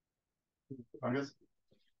 I guess.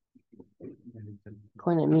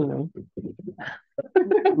 Point at me, right?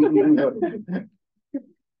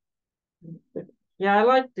 Yeah, I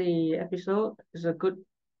like the episode. It's a good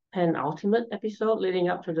penultimate episode leading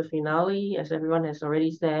up to the finale, as everyone has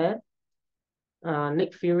already said.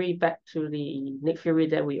 Nick Fury back to the Nick Fury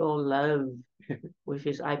that we all love with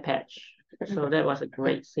his eye patch. So that was a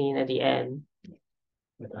great scene at the end.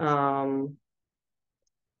 But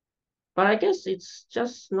I guess it's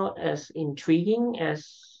just not as intriguing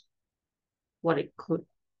as what it could.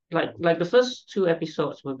 Like the first two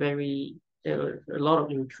episodes were there were a lot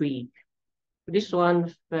of intrigue. This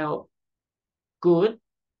one felt good,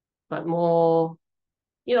 but more,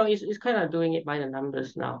 it's kind of doing it by the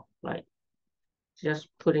numbers now, like just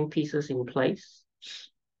putting pieces in place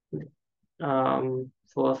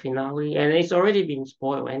for a finale. And it's already been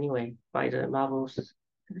spoiled anyway by the Marvel's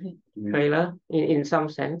trailer in some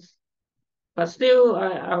sense. But still,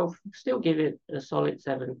 I'll still give it a solid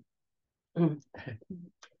 7. Okay.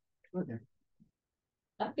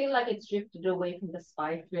 I feel like it's drifted away from the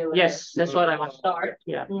spy thriller. Yes, that's what I want to start.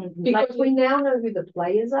 Yeah. Because we now know who the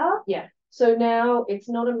players are. Yeah. So now it's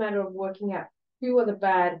not a matter of working out who are the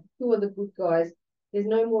bad, who are the good guys. There's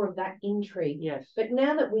no more of that intrigue. Yes. But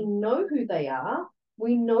now that we know who they are,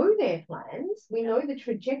 we know their plans, we know the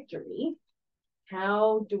trajectory.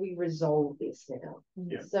 How do we resolve this now?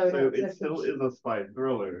 Yeah. So So that's it still is a spy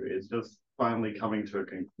thriller. It's just finally coming to a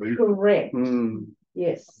conclusion. correct. Mm.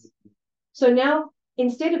 Yes. So now,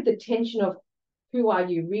 instead of the tension of who are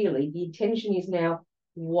you really, the tension is now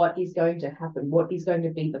what is going to happen, what is going to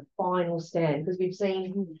be the final stand, because we've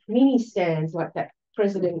seen mini stands like that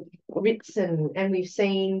President Ritson, and we've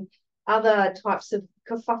seen other types of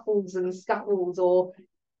kerfuffles and scuffles or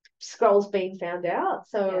Skrulls being found out.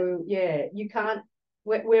 So yeah, you can't.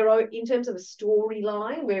 We're in terms of a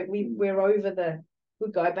storyline, we're over the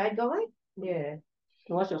good guy, bad guy. Yeah.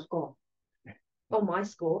 So what's your score? On my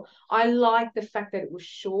score, I like the fact that it was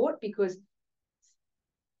short because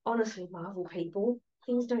honestly, Marvel people,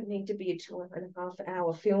 things don't need to be a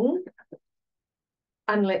 2.5-hour film.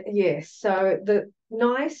 Unless, yes, so the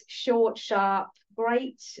nice, short, sharp,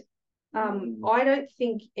 great. I don't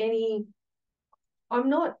think I'm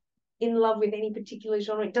not in love with any particular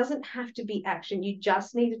genre. It doesn't have to be action. You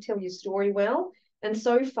just need to tell your story well. And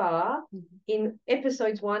so far, in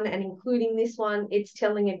episodes 1 and including this one, it's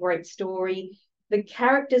telling a great story. The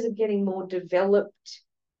characters are getting more developed,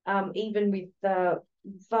 even with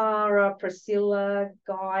Vara, Priscilla,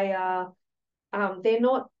 Gaia. They're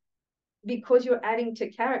not, because you're adding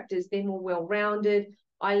to characters, they're more well-rounded.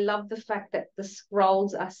 I love the fact that the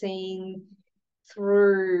Skrulls are seen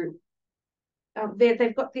through,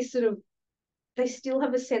 they've got this sort of, they still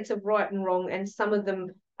have a sense of right and wrong, and some of them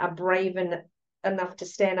are brave enough to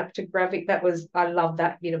stand up to Gravik. I love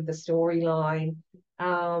that bit of the storyline.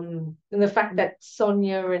 And the fact that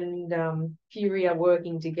Sonia and Fury are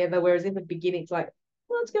working together, whereas in the beginning it's like,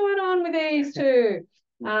 what's going on with these two?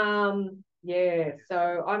 Yeah,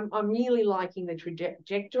 so I'm really liking the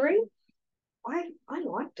trajectory. I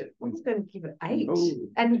liked it. I was going to give it 8. Oh.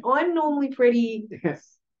 And I'm normally pretty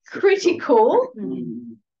Yes. critical,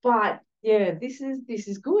 but yeah, this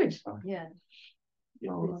is good. Yeah.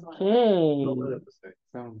 Okay.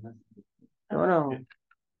 Sound nice. No, no.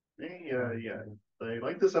 Yeah, I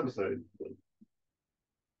like this episode.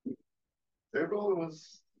 Overall, it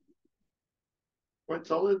was quite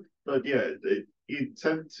solid, but yeah, you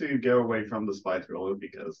tend to go away from the spy thriller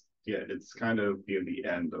because it's kind of near the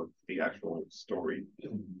end of the actual story.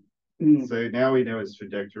 So now we know its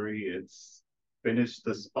trajectory. It's finished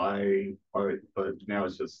the spy part, but now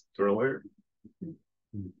it's just thriller.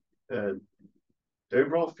 The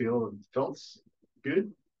overall felt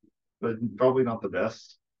good, but probably not the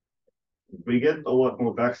best. We get a lot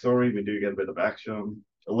more backstory. We do get a bit of action.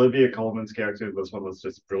 Olivia Colman's character in this one was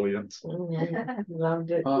just brilliant.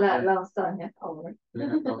 Loved it. Last time, yeah.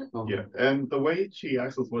 Yeah, and the way she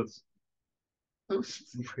acts was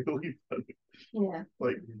really funny. Yeah.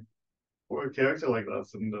 Like, for a character like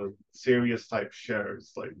this in the serious type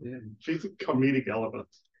shares, like, she's a comedic element.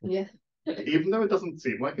 Yeah. Even though it doesn't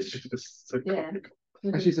seem like it, she's just so Yeah. comical.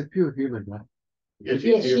 And she's a pure human, right? Yeah,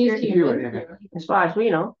 Yeah, she's Pure, human. yeah. As far as we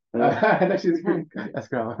know. No, she's good. That's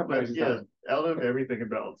girl. But yeah, out of everything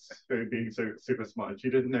about her being so super smart, she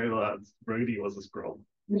didn't know that Brody was a Skrull.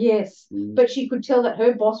 Yes, but she could tell that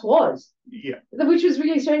her boss was, Yeah, which was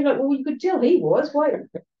really strange. Like, well, you could tell he was. Why?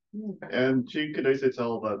 and she could also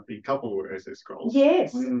tell that the couple were also Skrulls.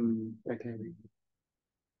 Yes. Okay.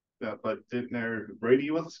 Yeah, but didn't know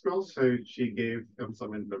Brady was a Skrull, so she gave him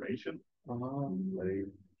some information. Like,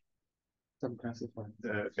 some classified.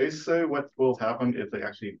 Also, what will happen if they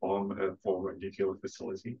actually bomb a former nuclear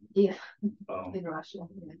facility? Yeah. Um, In Russia.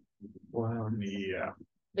 Yeah. Wow. yeah,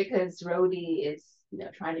 Because Rhodey is,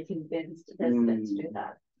 trying to convince the president to do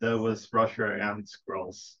that. there was Russia and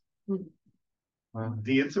Skrulls. Wow.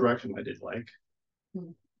 The insurrection I did like.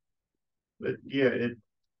 Hmm. But yeah,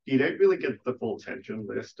 you don't really get the full tension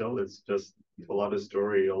there still. It's just a lot of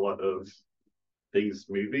story, a lot of things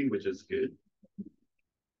moving, which is good.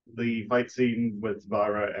 The fight scene with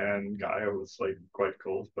Vara and Gaia was like quite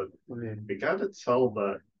cool, but we kind of tell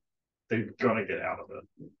that they're gonna get out of it.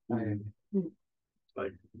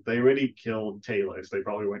 Like, they already killed Taylor, so they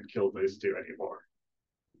probably won't kill those two anymore.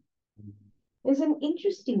 There's an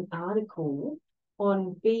interesting article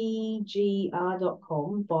on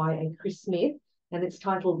bgr.com by Chris Smith, and it's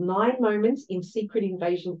titled 9 Moments in Secret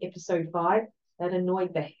Invasion Episode 5 That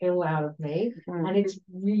Annoyed the Hell Out of Me. And it's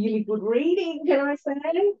really good reading, can I say?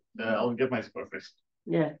 I'll give my score first.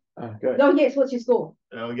 Yeah. Good. Oh, yes, what's your score?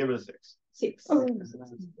 I'll give it a 6. 6. I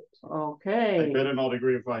Okay. better not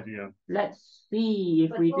agree with IGN. Let's see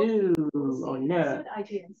if we do or no.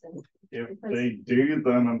 If they do,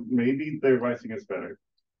 then maybe their writing is better.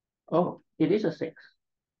 Oh, it is a 6.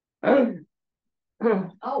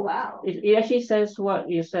 Oh, wow. It actually says what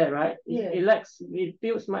you said, right? Yeah. It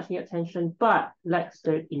builds much more attention, but lacks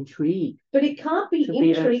the intrigue. But it can't be To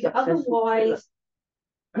be a intrigue, successful otherwise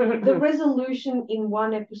the resolution in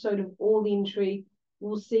one episode of all the intrigue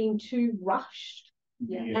will seem too rushed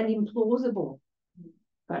Yeah. and implausible.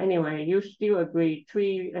 But anyway, you still agree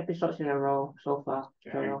 3 episodes in a row so far.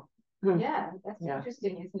 Okay. So, Yeah, that's Yeah.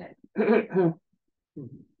 interesting, isn't it?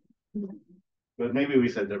 But maybe we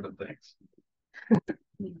said different things.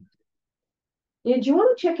 Yeah, do you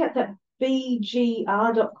want to check out that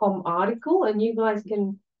bgr.com article, and you guys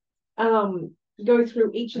can go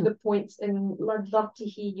through each of the points, and I'd love to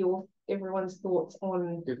hear everyone's thoughts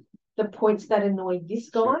on the points that annoy this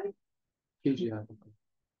guy. BGR.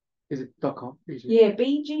 Is it .com? BGR. Yeah,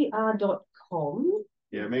 bgr.com.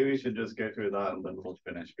 Yeah, maybe we should just go through that and then we'll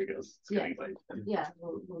finish because it's getting late. Yeah,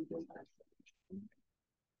 we'll do that.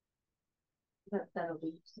 That'll be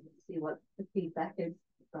interesting to see what the feedback is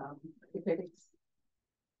from the critics.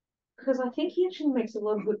 Because I think he actually makes a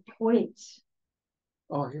lot of good points.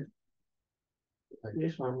 Oh, yeah.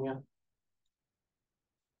 this one, yeah.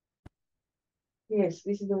 Yes,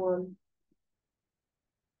 this is the one.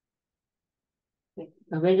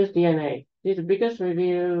 Avengers DNA. This is the biggest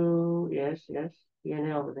review. Yes.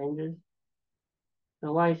 DNA of Avengers.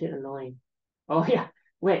 So why is it annoying? Oh yeah.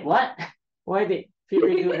 Wait, what? Why did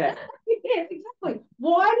Fury do that? Yes, exactly.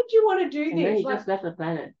 Why did you want to do And then this? he Like, just left the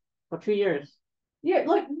planet for 3 years. yeah,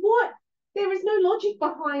 like what? There is no logic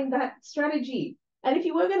behind that strategy. And if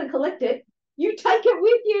you were going to collect it, you take it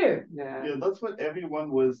with you. Yeah. Yeah, that's what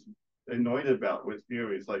everyone was annoyed about with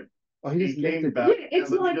Fury. It's like, Oh, he just He left came it. back Yeah, it's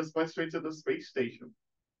and then like- he just went straight to the space station.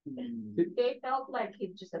 They felt like he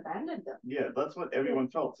just abandoned them. Yeah, that's what everyone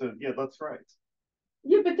felt. So yeah, that's right.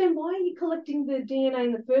 Yeah, but then why are you collecting the DNA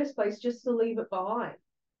in the first place just to leave it behind?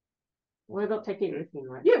 We're not taking it with him,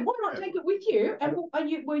 right? Yeah, why not take it with you? And what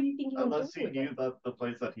were you thinking of Unless he doing with knew it? that the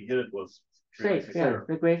place that he hid it was Safe, yeah,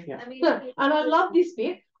 the graveyard. I mean, And I love this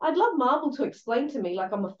bit. I'd love Marvel to explain to me,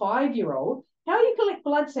 like I'm a 5-year-old, how you collect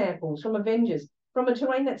blood samples from Avengers from a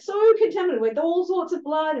terrain that's so contaminated with all sorts of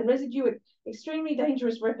blood and residue with extremely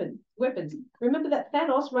dangerous weapons. Remember that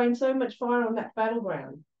Thanos rained so much fire on that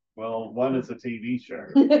battleground. Well, one is a TV show.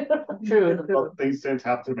 True, Well, things don't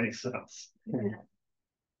have to make sense.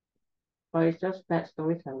 but it's just bad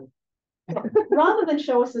storytelling. Rather than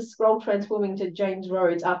show us a Skrull transforming to James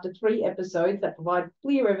Rhodes after 3 episodes that provide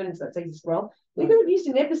clear evidence that he's a Skrull, we could have used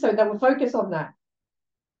an episode that would focus on that.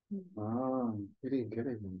 Ah, you didn't get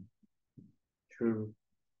it. True.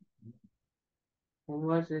 And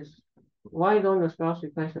what's this? Why don't the Skrulls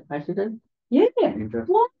replace the president? Yeah.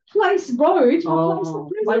 Interesting. What place Rhodes? What place Oh,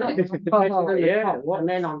 the why not president? the president at the yeah, top, the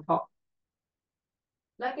man on top?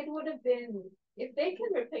 like it would have been, if they can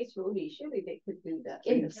replace Rudy, surely they could do that.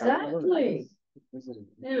 Exactly. This is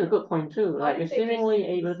a good point too. Why Like you're did they seemingly just-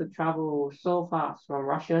 able to travel so fast from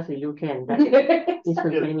Russia to UK and back Yeah,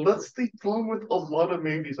 instantaneously. that's the problem with a lot of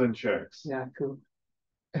movies and shows. Yeah, true.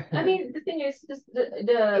 I mean, the thing is, the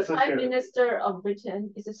It's a Prime show. Minister of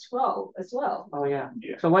Britain is a Skrull as well. Oh yeah.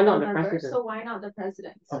 Yeah. So why not the Remember? president? So why not the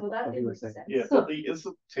president? So that he didn't was make saying. sense. Yeah, but the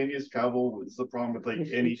instantaneous travel is the problem with like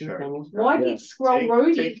It's any show. instantaneous. Why Yeah. did Skrull Take,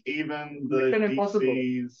 Rhodey? take even the Mission Impossible.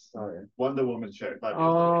 DC's Oh, yeah. Wonder Woman show. That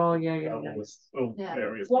Oh is, yeah, yeah, that yeah. was so Yeah.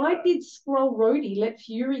 hilarious. Why did Skrull Rhodey let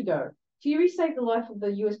Fury go? Fury saved the life of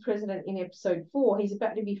the US president in episode 4. He's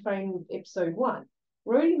about to be framed in episode 1.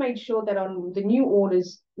 Rhodey made sure that on new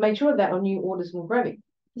orders will grab him.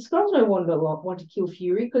 The Skrulls don't want to kill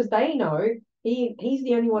Fury because they know he's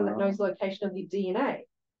the only one that knows the location of the DNA.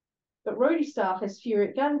 But Rhodey's staff has Fury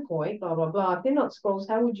at gunpoint, blah, blah, blah. If they're not Skrulls,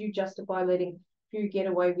 how would you justify letting Fury get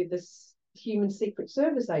away with this human Secret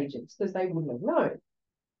Service agents? Because they wouldn't have known.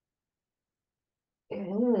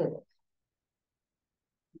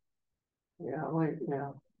 Yeah, wait,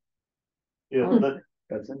 yeah. Yeah, that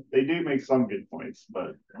That's it. they do make some good points,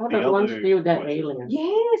 but How the does one other steal that points- alien?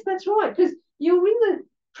 Yes, that's right. Because you're in the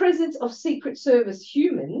presence of Secret Service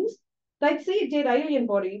humans. They'd see a dead alien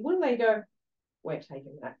body, wouldn't they go, we're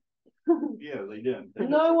taking that. Yeah, they did. They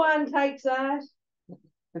No one takes that.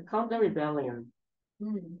 The Counter Rebellion.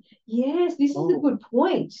 Yes, this is a Oh. good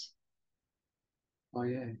point. Oh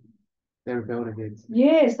yeah, they rebelled against.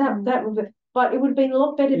 Yes, that would be, but it would have been a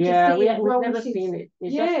lot better Yeah, to see it we've growing never since- seen it.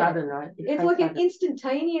 It's Yeah. just sudden, right? It's quite like an sudden.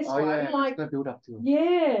 instantaneous Oh one. yeah, Like, it's gonna build up to it.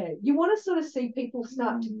 yeah, you want to sort of see people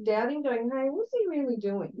start to doubting, going, hey, what's he really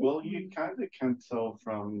doing? Well, you kind of can tell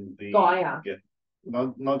from the Gaia. Yeah,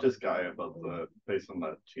 not just Gaia, but the based on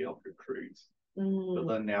that she helped recruit. But Mm,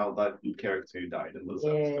 then now that character who died in this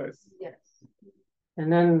episode. yes, yes. And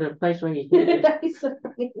then the place where he hid it, That is so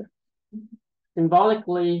funny.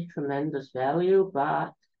 symbolically tremendous value,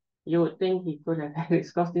 but you would think he could have had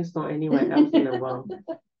his costume store anywhere else in the world.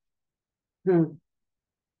 Hmm.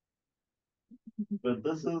 But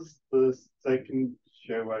this is the second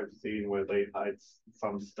show I've seen where they hide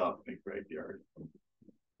some stuff in the graveyard.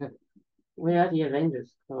 We are the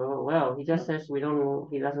Avengers. Oh well, he just says he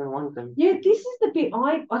doesn't want them. Yeah, this is the bit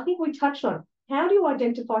I think we touched on. How do you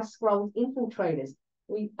identify Skrulls infiltrators?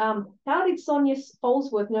 How did Sonia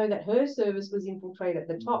Falsworth know that her service was infiltrated at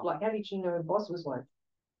the top? Like, how did she know her boss was one?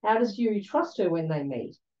 How does Fury trust her when they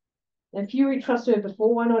meet? And Fury trusts her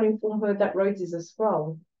before, why not inform her that Rhodes is a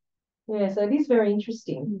Skrull? Yeah, so it is very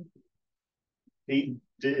interesting. He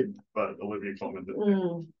did, but Olivia Colman didn't.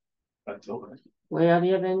 Mm. Until then. Where are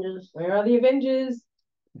the Avengers? Where are the Avengers?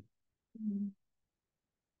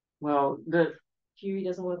 Well, the Fury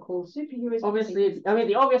doesn't want to call superheroes. obviously, I mean,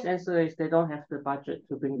 the obvious answer is they don't have the budget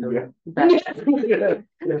to bring them Yeah. back.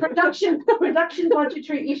 production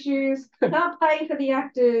budgetary issues, can't pay for the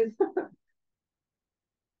actors.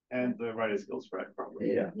 And the writer skills spread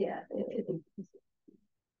probably. Yeah. Yeah.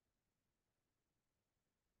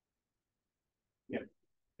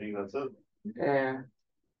 I think that's it. Yeah.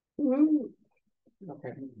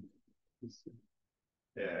 Okay.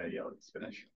 Yeah, let's finish.